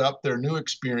they put up their new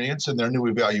experience and their new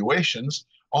evaluations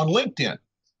on LinkedIn.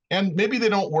 And maybe they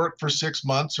don't work for 6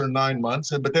 months or 9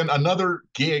 months, but then another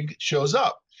gig shows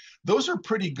up. Those are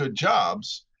pretty good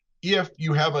jobs if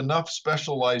you have enough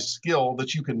specialized skill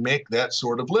that you can make that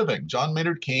sort of living. John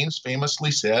Maynard Keynes famously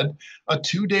said a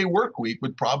 2-day work week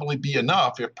would probably be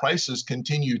enough if prices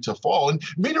continue to fall. And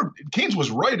Keynes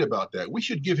was right about that. We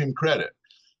should give him credit.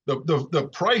 The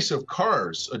price of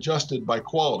cars adjusted by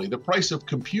quality, the price of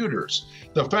computers,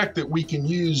 the fact that we can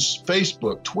use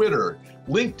Facebook, Twitter,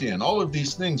 LinkedIn, all of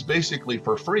these things basically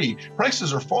for free,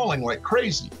 prices are falling like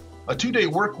crazy. A 2-day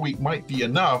work week might be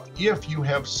enough if you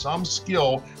have some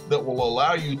skill that will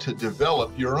allow you to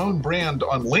develop your own brand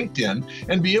on LinkedIn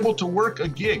and be able to work a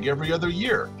gig every other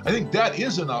year. I think that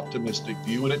is an optimistic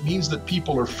view, and it means that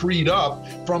people are freed up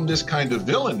from this kind of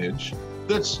villanage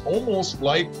that's almost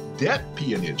like debt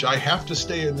peonage. I have to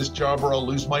stay in this job or I'll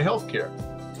lose my health care.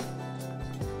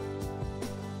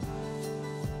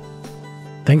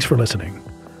 Thanks for listening.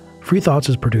 Free Thoughts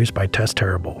is produced by Tess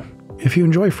Terrible. If you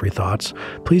enjoy Free Thoughts,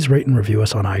 please rate and review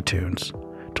us on iTunes.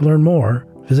 To learn more,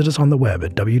 visit us on the web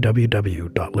at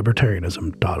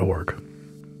www.libertarianism.org.